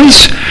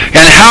Galileans?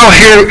 And how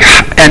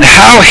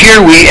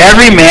hear we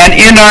every man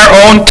in our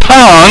own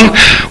tongue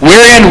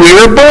wherein we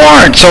were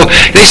born? So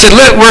they said,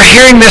 look, we're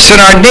hearing this in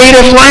our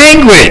native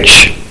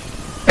language.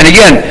 And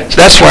again,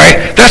 that's why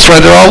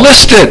they're all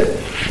listed.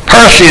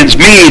 Parthians,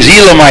 Medes,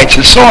 Elamites,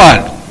 and so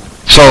on.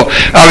 So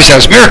obviously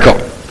that was a miracle.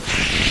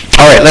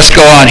 All right, let's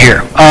go on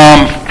here.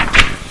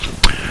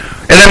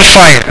 And then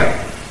fire.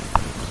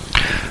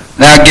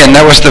 Now again,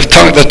 that was the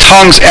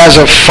tongues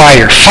as of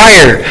fire.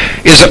 Fire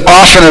is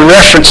often a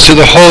reference to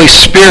the Holy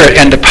Spirit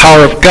and the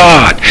power of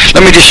God.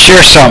 Let me just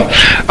share some.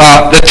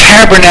 The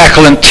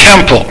tabernacle and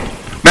temple.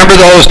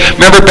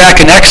 Remember back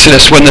in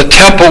Exodus when the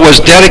temple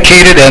was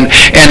dedicated and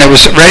it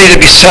was ready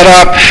to be set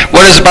up?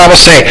 What does the Bible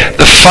say?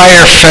 The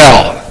fire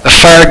fell. The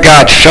fire of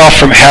God fell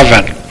from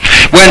heaven.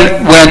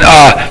 When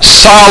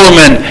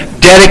Solomon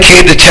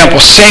dedicated the temple,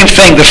 same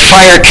thing, the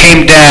fire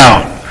came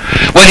down.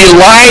 When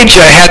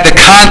Elijah had the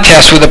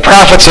contest with the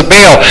prophets of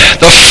Baal,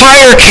 the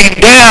fire came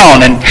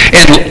down and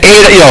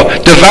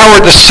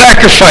devoured the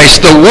sacrifice,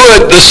 the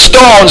wood, the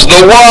stones,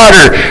 the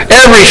water,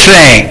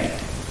 everything.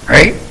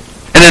 Right?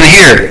 And then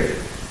here,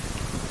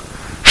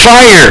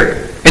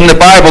 fire in the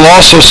Bible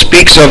also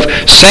speaks of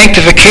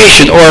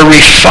sanctification or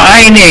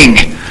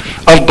refining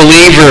of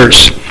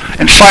believers.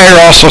 And fire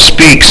also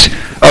speaks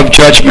of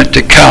judgment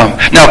to come.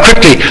 Now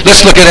quickly,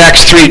 let's look at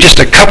Acts 3, just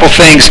a couple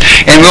things,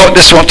 and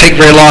this won't take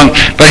very long,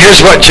 but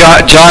here's what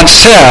John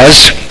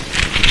says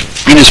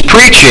in his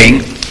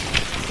preaching.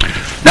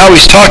 Now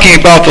he's talking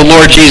about the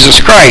Lord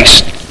Jesus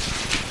Christ.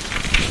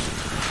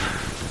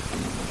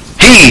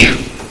 He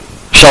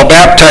shall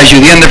baptize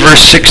you, the end of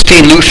verse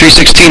 16, Luke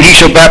 3:16, he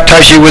shall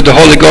baptize you with the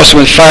Holy Ghost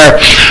and with fire,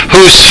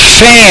 whose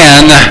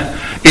fan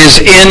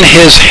is in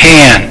his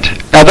hand.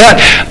 Now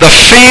the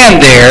fan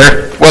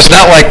there was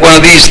not like one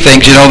of these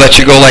things, that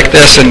you go like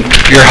this and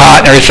you're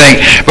hot and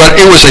everything, but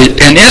it was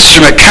an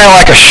instrument kind of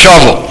like a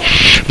shovel.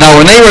 Now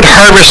when they would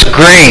harvest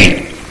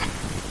grain,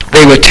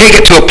 they would take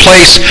it to a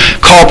place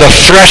called the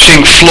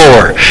threshing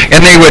floor,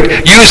 and they would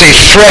use a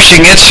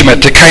threshing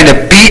instrument to kind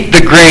of beat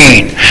the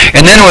grain.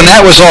 And then when that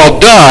was all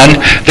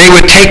done, they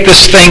would take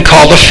this thing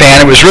called a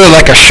fan. It was really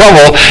like a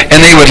shovel,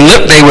 and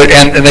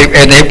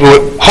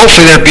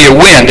hopefully there'd be a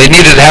wind. They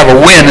needed to have a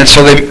wind, and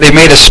so they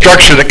made a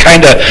structure that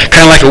kind of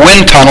like a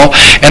wind tunnel,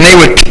 and they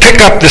would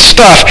pick up the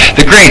stuff,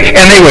 the grain,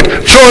 and they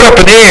would throw it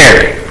up in the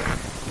air.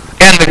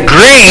 And the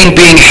grain,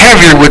 being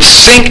heavier, would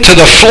sink to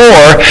the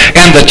floor,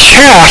 and the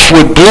chaff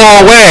would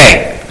blow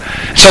away.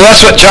 So that's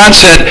what John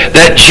said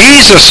that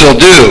Jesus will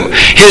do.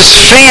 His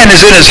fan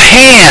is in his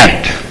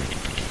hand.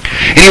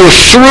 And he will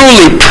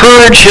thoroughly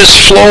purge his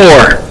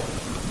floor.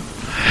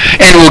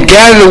 And he will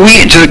gather the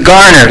wheat into the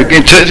garner,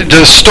 into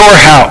the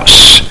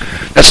storehouse.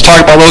 That's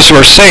talking about those who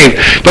are saved.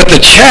 But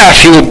the chaff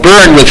he will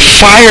burn with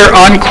fire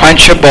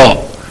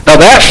unquenchable. Now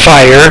that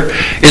fire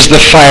is the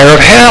fire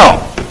of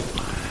hell.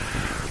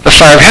 The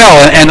fire of hell,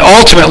 and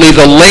ultimately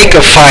the lake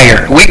of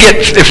fire.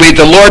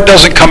 The Lord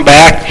doesn't come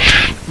back,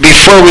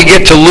 before we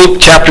get to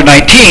Luke chapter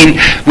 19,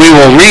 we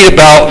will read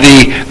about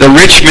the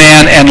rich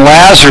man and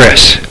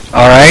Lazarus.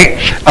 All right?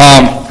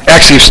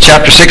 Actually, it's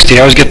chapter 16.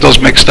 I always get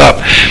those mixed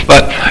up.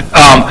 But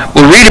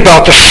we'll read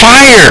about the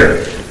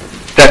fire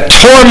that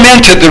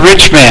tormented the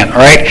rich man.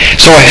 All right?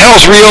 So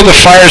hell's real, the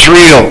fire's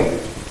real.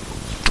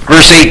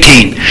 Verse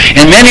 18,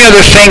 and many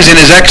other things in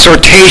his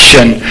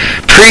exhortation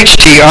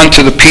preached he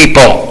unto the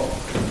people.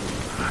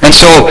 And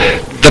so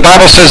The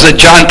Bible says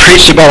that John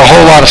preached about a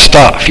whole lot of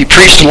stuff. He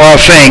preached a lot of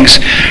things.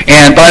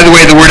 And by the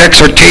way, the word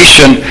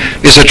exhortation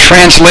is a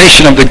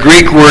translation of the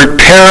Greek word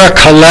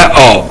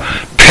parakaleo.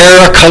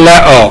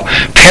 Parakaleo.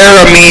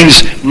 Para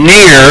means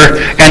near,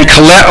 and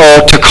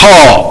kaleo, to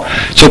call.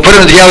 So put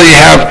them together, you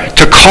have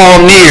to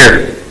call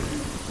near.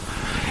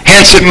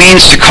 Hence it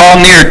means to call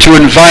near,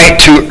 to invite,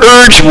 to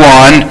urge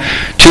one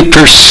to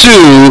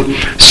pursue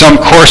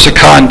some course of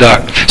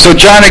conduct. So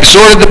John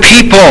exhorted the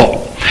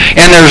people,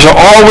 and there's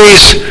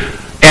always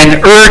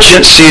an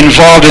urgency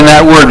involved in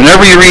that word.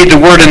 Whenever you read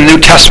the word in the New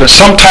Testament,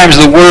 sometimes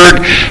the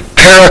word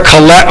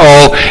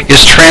parakaleo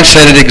is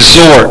translated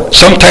exhort.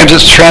 Sometimes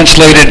it's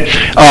translated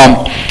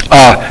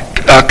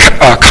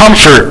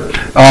comfort,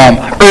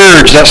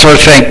 urge, that sort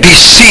of thing,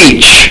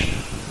 beseech,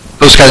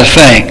 those kind of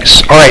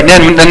things. All right,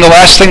 then the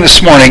last thing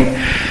this morning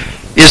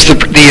is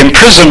the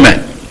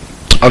imprisonment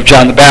of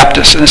John the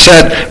Baptist. And it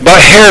said, but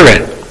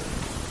Herod,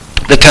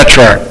 the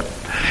Tetrarch,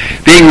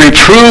 being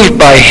reproved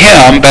by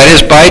him, that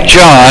is by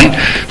John,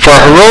 for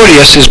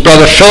Herodias, his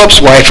brother Philip's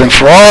wife, and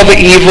for all the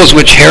evils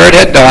which Herod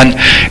had done,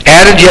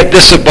 added yet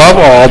this above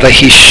all, that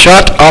he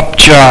shut up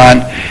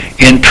John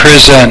in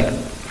prison.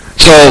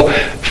 So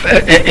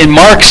in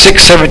Mark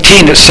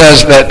 6:17 it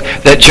says that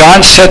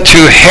John said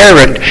to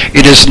Herod,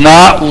 it is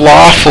not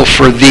lawful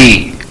for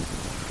thee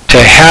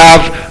to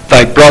have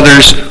thy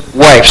brother's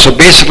wife. So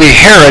basically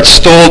Herod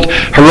stole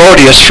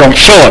Herodias from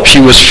Philip.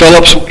 She was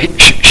Philip's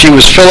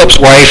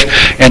wife,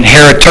 and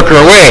Herod took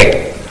her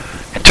away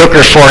and took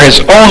her for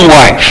his own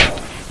wife.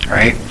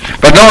 Right?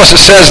 But notice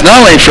it says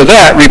not only for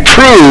that,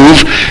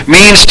 reprove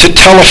means to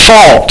tell a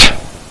fault.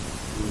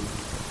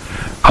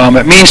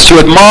 It means to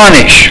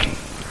admonish.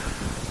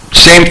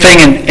 Same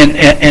thing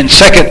in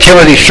 2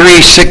 Timothy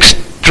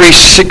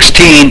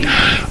 3:16.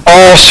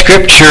 All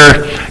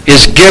Scripture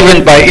is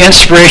given by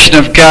inspiration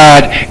of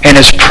God and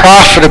is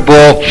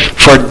profitable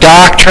for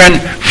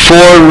doctrine,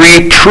 for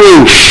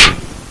reproof.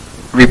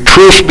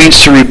 Reproof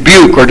means to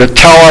rebuke or to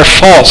tell our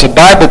faults. The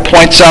Bible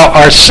points out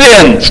our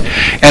sins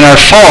and our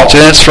faults,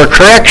 and it's for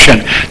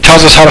correction. It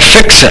tells us how to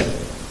fix it.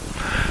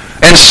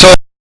 And so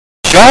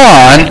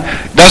John,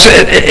 notice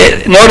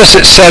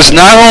it says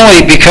not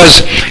only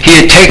because he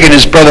had taken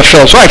his brother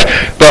Philip's wife,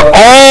 but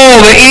all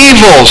the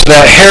evils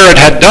that Herod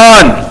had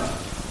done.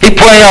 He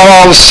pointed out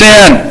all the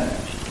sin.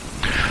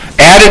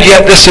 Added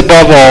yet this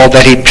above all,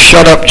 that he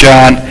shut up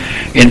John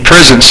in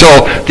prison.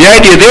 So the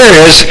idea there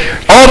is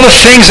all the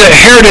things that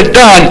Herod had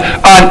done,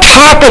 on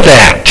top of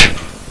that,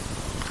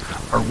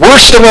 or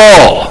worst of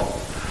all,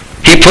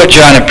 he put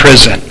John in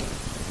prison.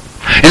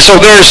 And so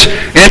there's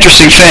an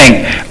interesting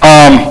thing.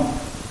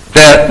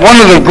 That one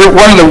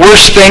of the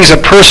worst things a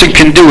person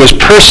can do is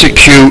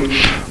persecute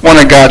one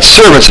of God's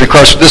servants. And of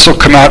course, this will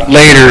come out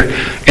later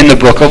in the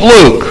book of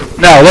Luke.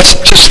 Now, let's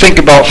just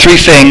think about three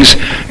things,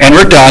 and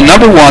we're done.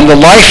 Number one, the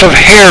life of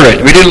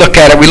Herod. We didn't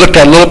look at it. We looked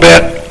at it a little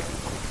bit.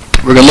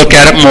 We're going to look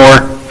at it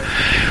more.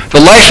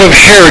 The life of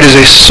Herod is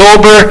a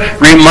sober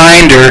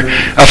reminder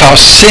of how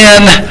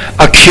sin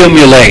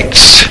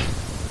accumulates.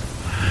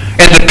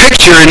 And the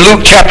picture in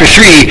Luke chapter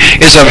 3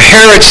 is of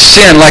Herod's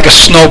sin like a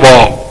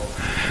snowball.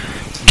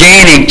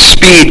 Gaining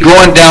speed,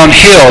 going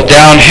downhill.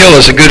 Downhill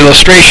is a good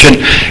illustration,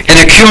 and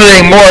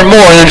accumulating more and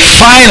more. And then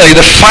finally,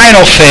 the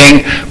final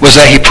thing was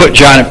that he put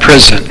John in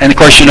prison. And of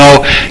course, you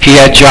know, he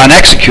had John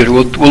executed.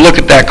 We'll look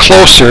at that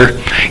closer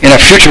in a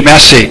future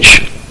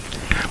message.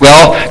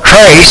 Well,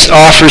 Christ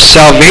offers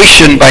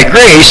salvation by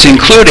grace,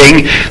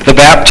 including the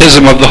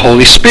baptism of the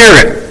Holy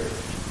Spirit.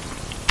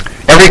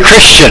 Every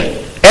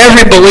Christian,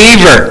 every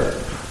believer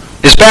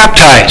is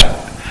baptized.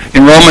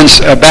 In Romans,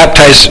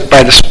 baptized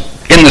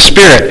in the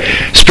Spirit.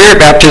 Spirit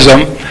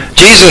baptism,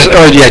 Jesus,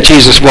 well, it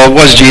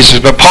was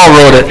Jesus, but Paul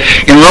wrote it.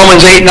 In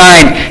Romans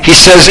 8:9, he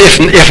says,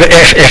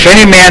 if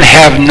any man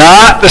have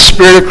not the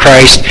Spirit of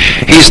Christ,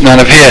 he's none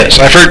of his.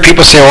 I've heard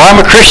people say, well, I'm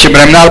a Christian,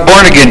 but I'm not a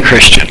born-again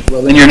Christian.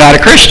 Well, then you're not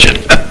a Christian.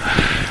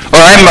 Or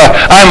I'm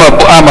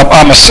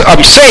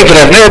saved, but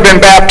I've never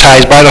been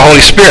baptized by the Holy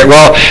Spirit.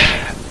 Well,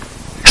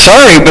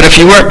 sorry, but if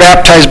you weren't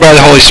baptized by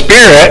the Holy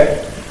Spirit,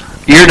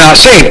 you're not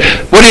saved.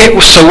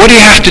 So what do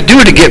you have to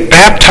do to get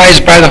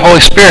baptized by the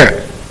Holy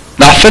Spirit?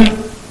 Nothing.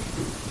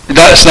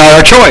 That's not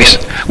our choice.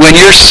 When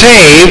you're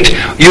saved,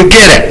 you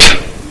get it.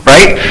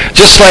 Right?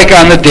 Just like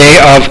on the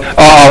day of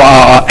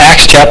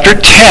Acts chapter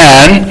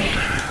 10,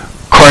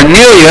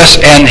 Cornelius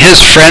and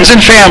his friends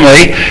and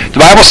family, the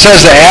Bible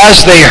says that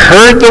as they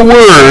heard the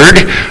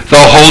word,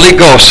 the Holy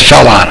Ghost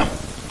fell on them.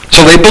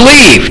 So they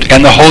believed, and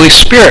the Holy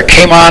Spirit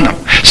came on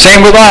them. Same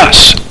with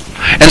us.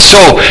 And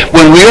so,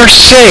 when we are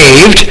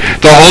saved,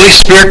 the Holy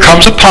Spirit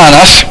comes upon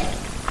us,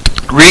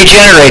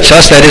 regenerates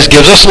us, that is,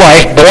 gives us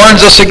life,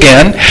 borns us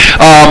again,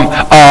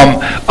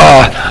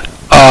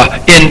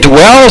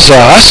 indwells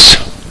us,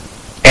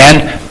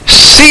 and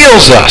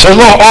seals us. There's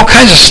all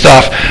kinds of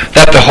stuff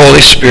that the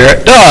Holy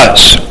Spirit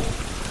does.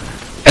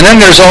 And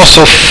then there's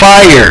also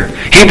fire.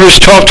 Hebrews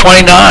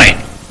 12:29.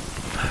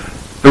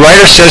 The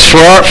writer says, for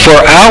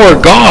our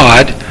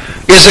God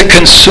is a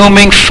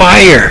consuming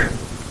fire.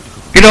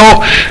 You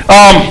know,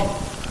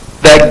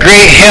 that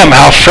great hymn,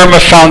 How Firm a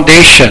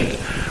Foundation.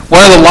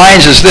 One of the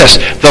lines is this: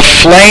 the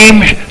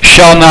flame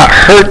shall not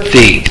hurt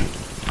thee.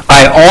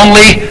 I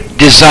only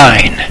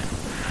design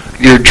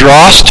your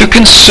dross to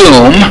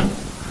consume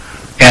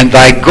and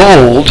thy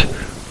gold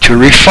to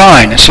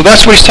refine. And so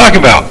that's what he's talking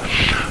about.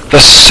 The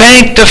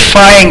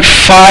sanctifying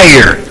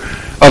fire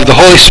of the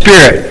Holy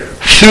Spirit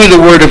through the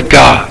Word of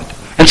God.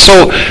 And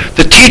so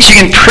the teaching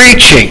and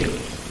preaching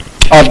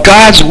of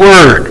God's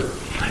Word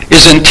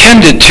is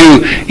intended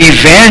to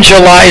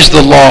evangelize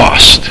the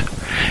lost.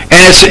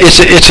 And it's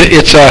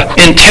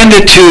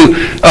intended to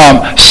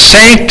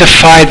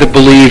sanctify the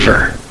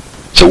believer.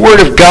 It's the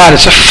Word of God.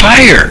 It's a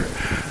fire.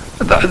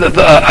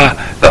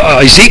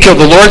 Ezekiel,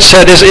 the Lord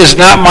said, is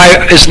not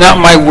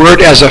my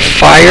word as a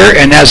fire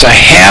and as a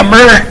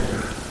hammer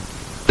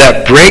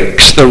that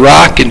breaks the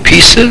rock in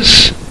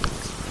pieces?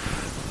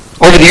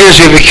 Over the years,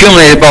 we've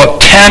accumulated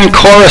about 10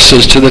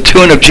 choruses to the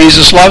tune of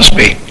Jesus Loves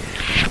Me.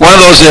 One of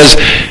those is,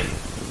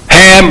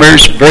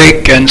 hammers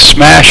break and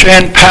smash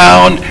and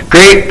pound,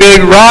 great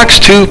big rocks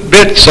to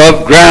bits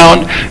of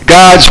ground.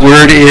 God's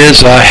word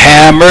is a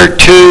hammer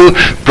too,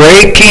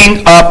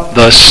 breaking up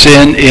the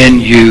sin in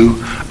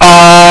you.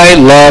 I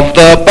love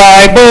the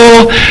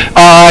Bible,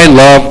 I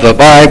love the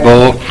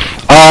Bible,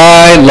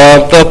 I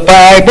love the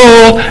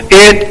Bible,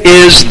 it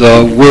is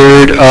the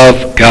Word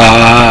of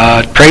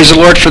God. Praise the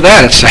Lord for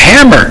that. It's a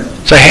hammer.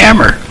 It's a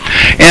hammer.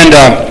 And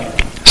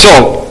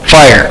so,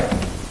 fire.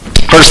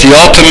 Of course, the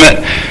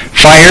ultimate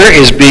fire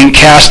is being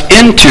cast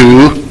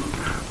into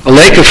a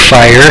lake of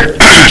fire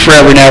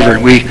forever and ever.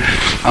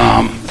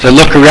 As I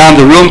look around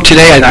the room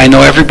today, I know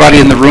everybody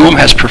in the room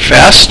has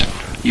professed.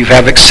 You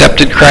have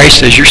accepted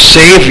Christ as your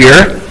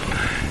Savior.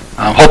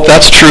 Hope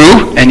that's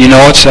true. And you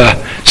know, it's a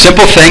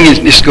simple thing. You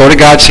just go to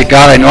God and say,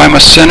 God, I know I'm a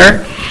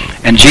sinner,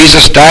 and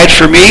Jesus died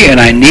for me, and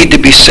I need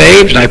to be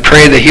saved, and I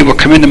pray that he will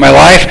come into my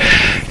life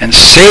and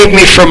save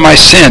me from my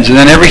sins. And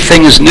then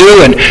everything is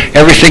new, and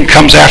everything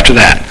comes after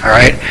that. All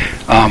right?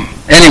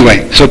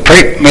 Anyway, so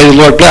pray, may the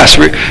Lord bless.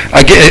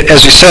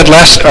 As we said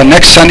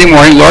next Sunday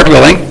morning, Lord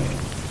willing,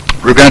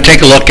 we're going to take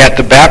a look at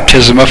the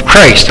baptism of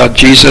Christ, how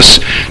Jesus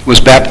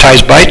was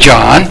baptized by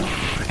John,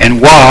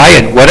 and why,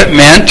 and what it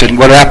meant, and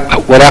what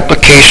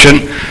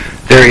application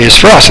there is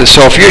for us. And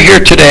so if you're here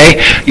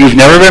today, you've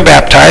never been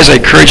baptized, I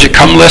encourage you to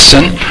come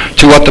listen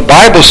to what the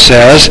Bible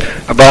says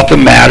about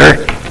the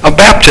matter of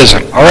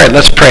baptism. All right,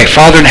 let's pray.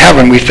 Father in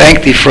heaven, we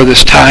thank thee for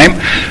this time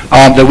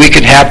that we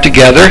can have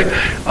together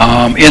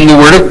in the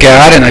Word of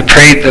God, and I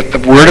pray that the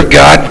Word of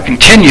God will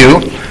continue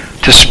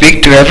to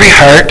speak to every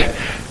heart.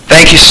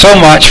 Thank you so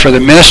much for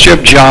the ministry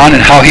of John and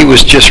how he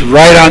was just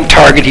right on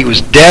target. He was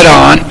dead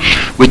on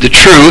with the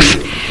truth,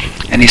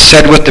 and he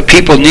said what the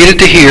people needed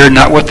to hear,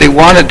 not what they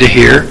wanted to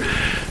hear.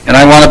 And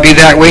I want to be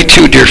that way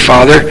too, dear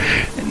Father.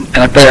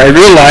 But I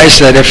realize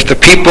that if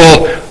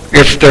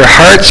their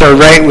hearts are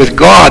right with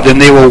God,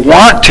 then they will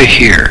want to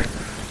hear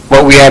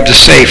what we have to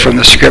say from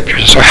the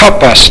Scriptures. So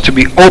help us to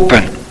be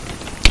open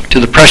to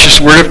the precious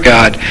Word of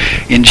God.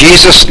 In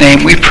Jesus'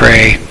 name we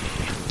pray.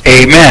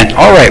 Amen.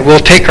 All right,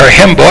 we'll take our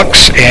hymn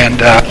books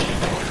and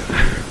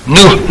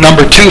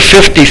number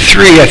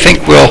 253.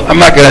 I'm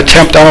not going to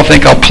attempt. I don't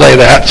think I'll play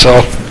that.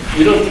 So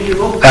you don't think you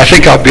will? I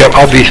think I'll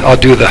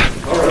do the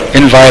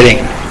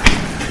inviting.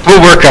 We'll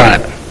work on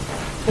it.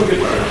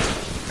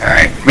 All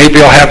right.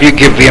 Maybe I'll have you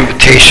give the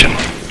invitation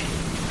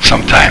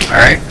sometime. All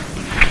right.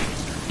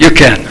 You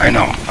can. I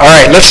know. All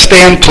right. Let's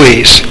stand,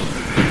 please,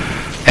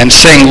 and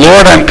sing,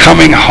 Lord, I'm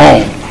coming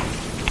home.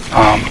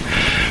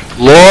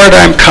 Lord,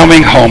 I'm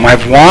coming home.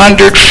 I've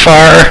wandered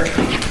far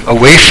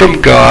away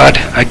from God.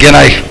 Again,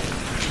 I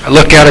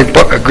look at a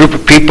group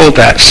of people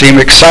that seem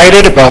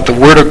excited about the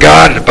Word of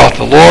God and about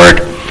the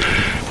Lord.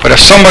 But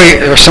if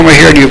there's somebody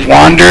here and you've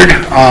wandered,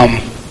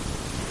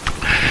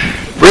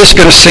 we're just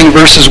going to sing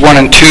verses 1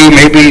 and 2.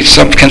 Maybe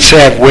some can say,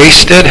 I've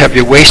wasted. Have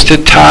you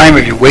wasted time?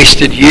 Have you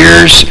wasted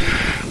years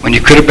when you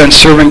could have been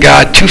serving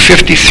God?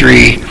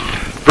 253,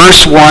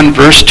 verse 1,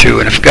 verse 2.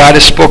 And if God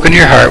has spoken to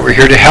your heart, we're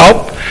here to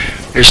help.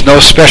 There's no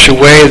special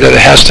way that it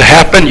has to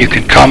happen. You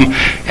can come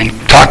and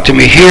talk to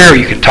me here.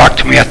 You can talk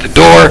to me at the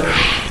door.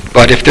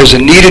 But if there's a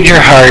need in your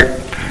heart,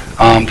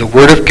 the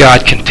Word of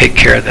God can take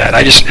care of that.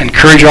 I just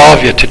encourage all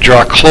of you to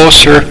draw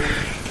closer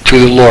to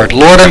the Lord.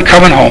 Lord, I'm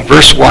coming home.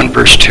 Verse 1,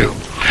 verse 2.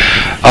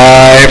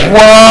 I've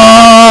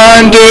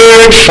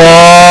wandered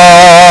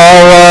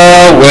far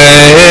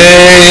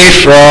away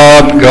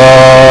from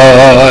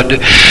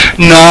God.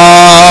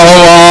 Now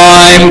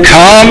I'm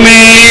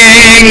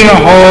coming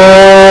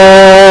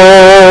home.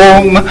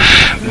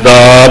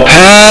 The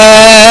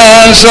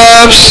paths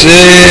of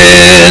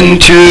sin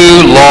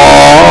too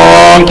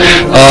long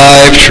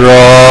I've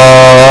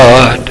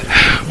trod.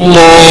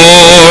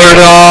 Lord,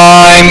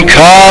 I'm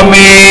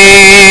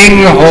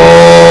coming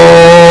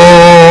home.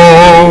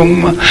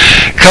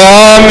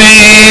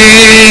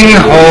 Coming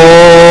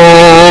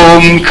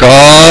home,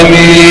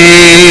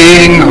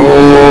 coming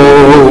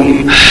home,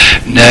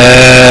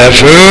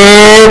 never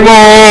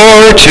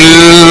more to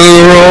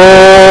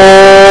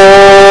roam.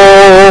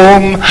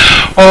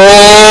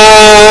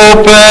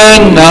 Open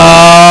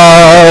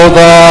now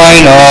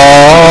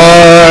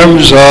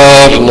arms of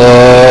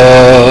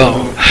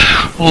love.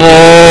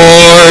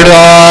 Lord,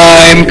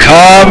 I'm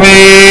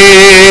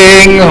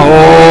coming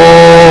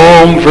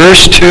home.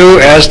 Verse 2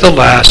 as the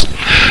last.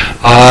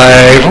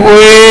 I've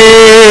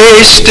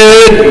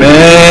wasted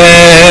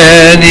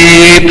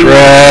many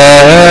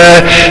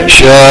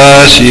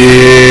precious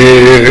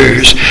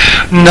years.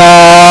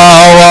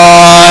 Now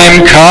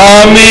I'm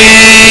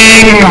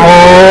coming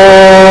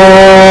home.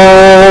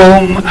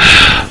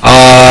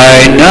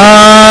 I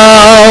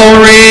now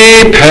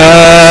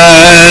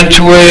repent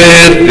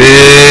with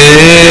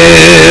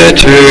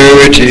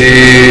bitter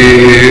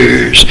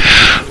tears.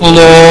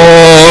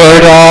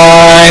 Lord,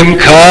 I'm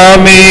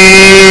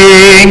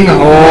coming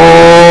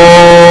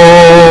home.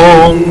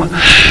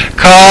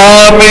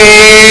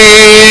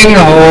 Coming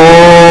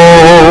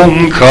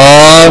home,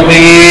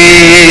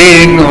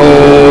 coming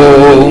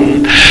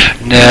home,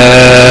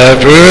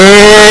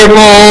 never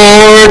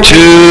more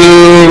to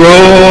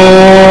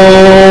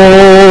roam.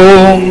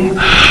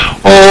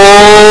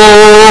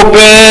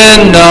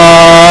 Open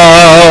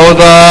now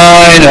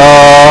thine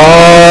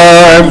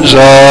arms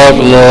of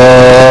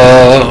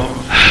love.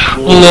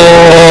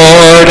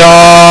 Lord,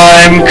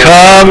 I'm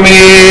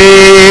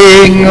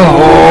coming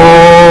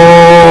home.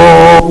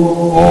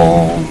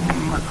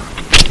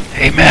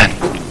 Amen.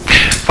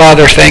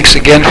 Father, thanks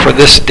again for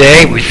this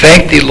day. We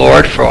thank thee,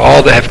 Lord, for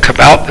all that have come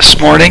out this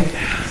morning.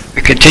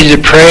 We continue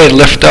to pray and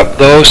lift up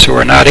those who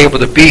are not able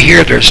to be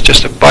here. There's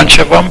just a bunch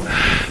of them.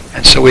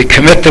 And so we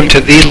commit them to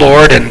thee,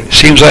 Lord. And it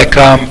seems like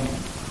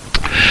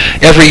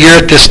every year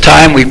at this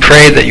time we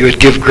pray that you would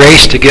give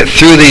grace to get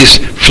through these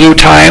flu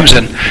times.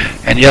 And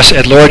yes,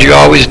 and Lord, you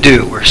always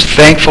do. We're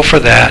thankful for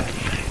that.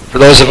 For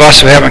those of us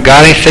who haven't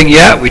got anything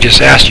yet, we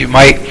just ask you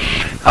might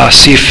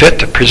see fit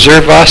to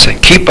preserve us and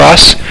keep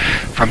us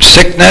from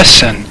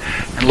sickness. And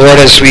Lord,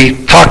 as we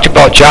talked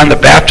about John the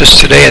Baptist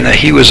today and that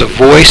he was a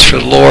voice for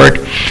the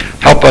Lord,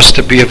 help us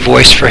to be a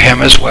voice for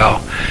him as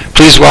well.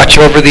 Please watch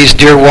over these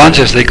dear ones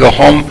as they go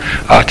home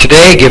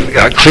today.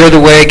 Clear the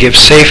way, give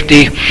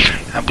safety,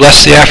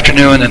 bless the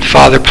afternoon. And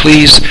Father,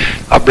 please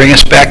bring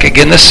us back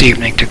again this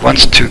evening to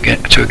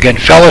again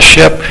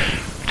fellowship,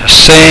 to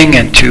sing,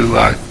 and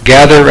to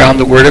gather around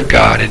the Word of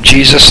God. In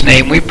Jesus'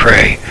 name we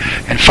pray.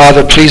 And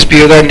Father, please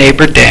be with our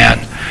neighbor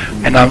Dan.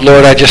 And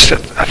Lord, I'm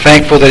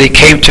thankful that he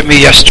came to me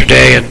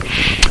yesterday, and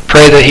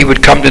pray that he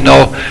would come to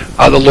know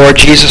the Lord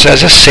Jesus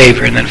as his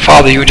Savior. And then,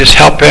 Father, you would just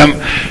help him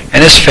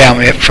and his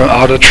family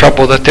out of the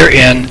trouble that they're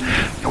in.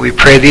 And we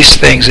pray these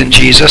things in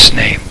Jesus'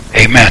 name.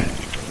 Amen.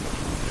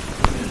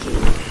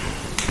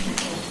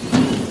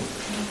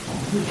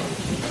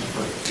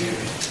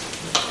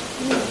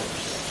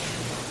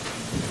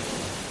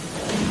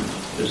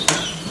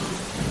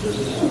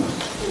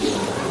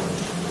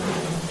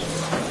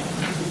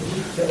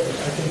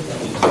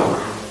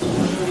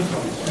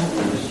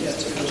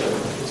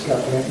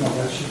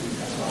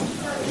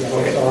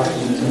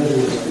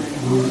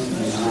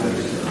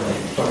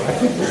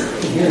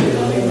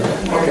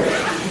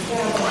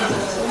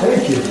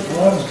 Thank you.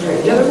 Well, that was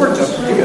great. Yeah, that worked out pretty good.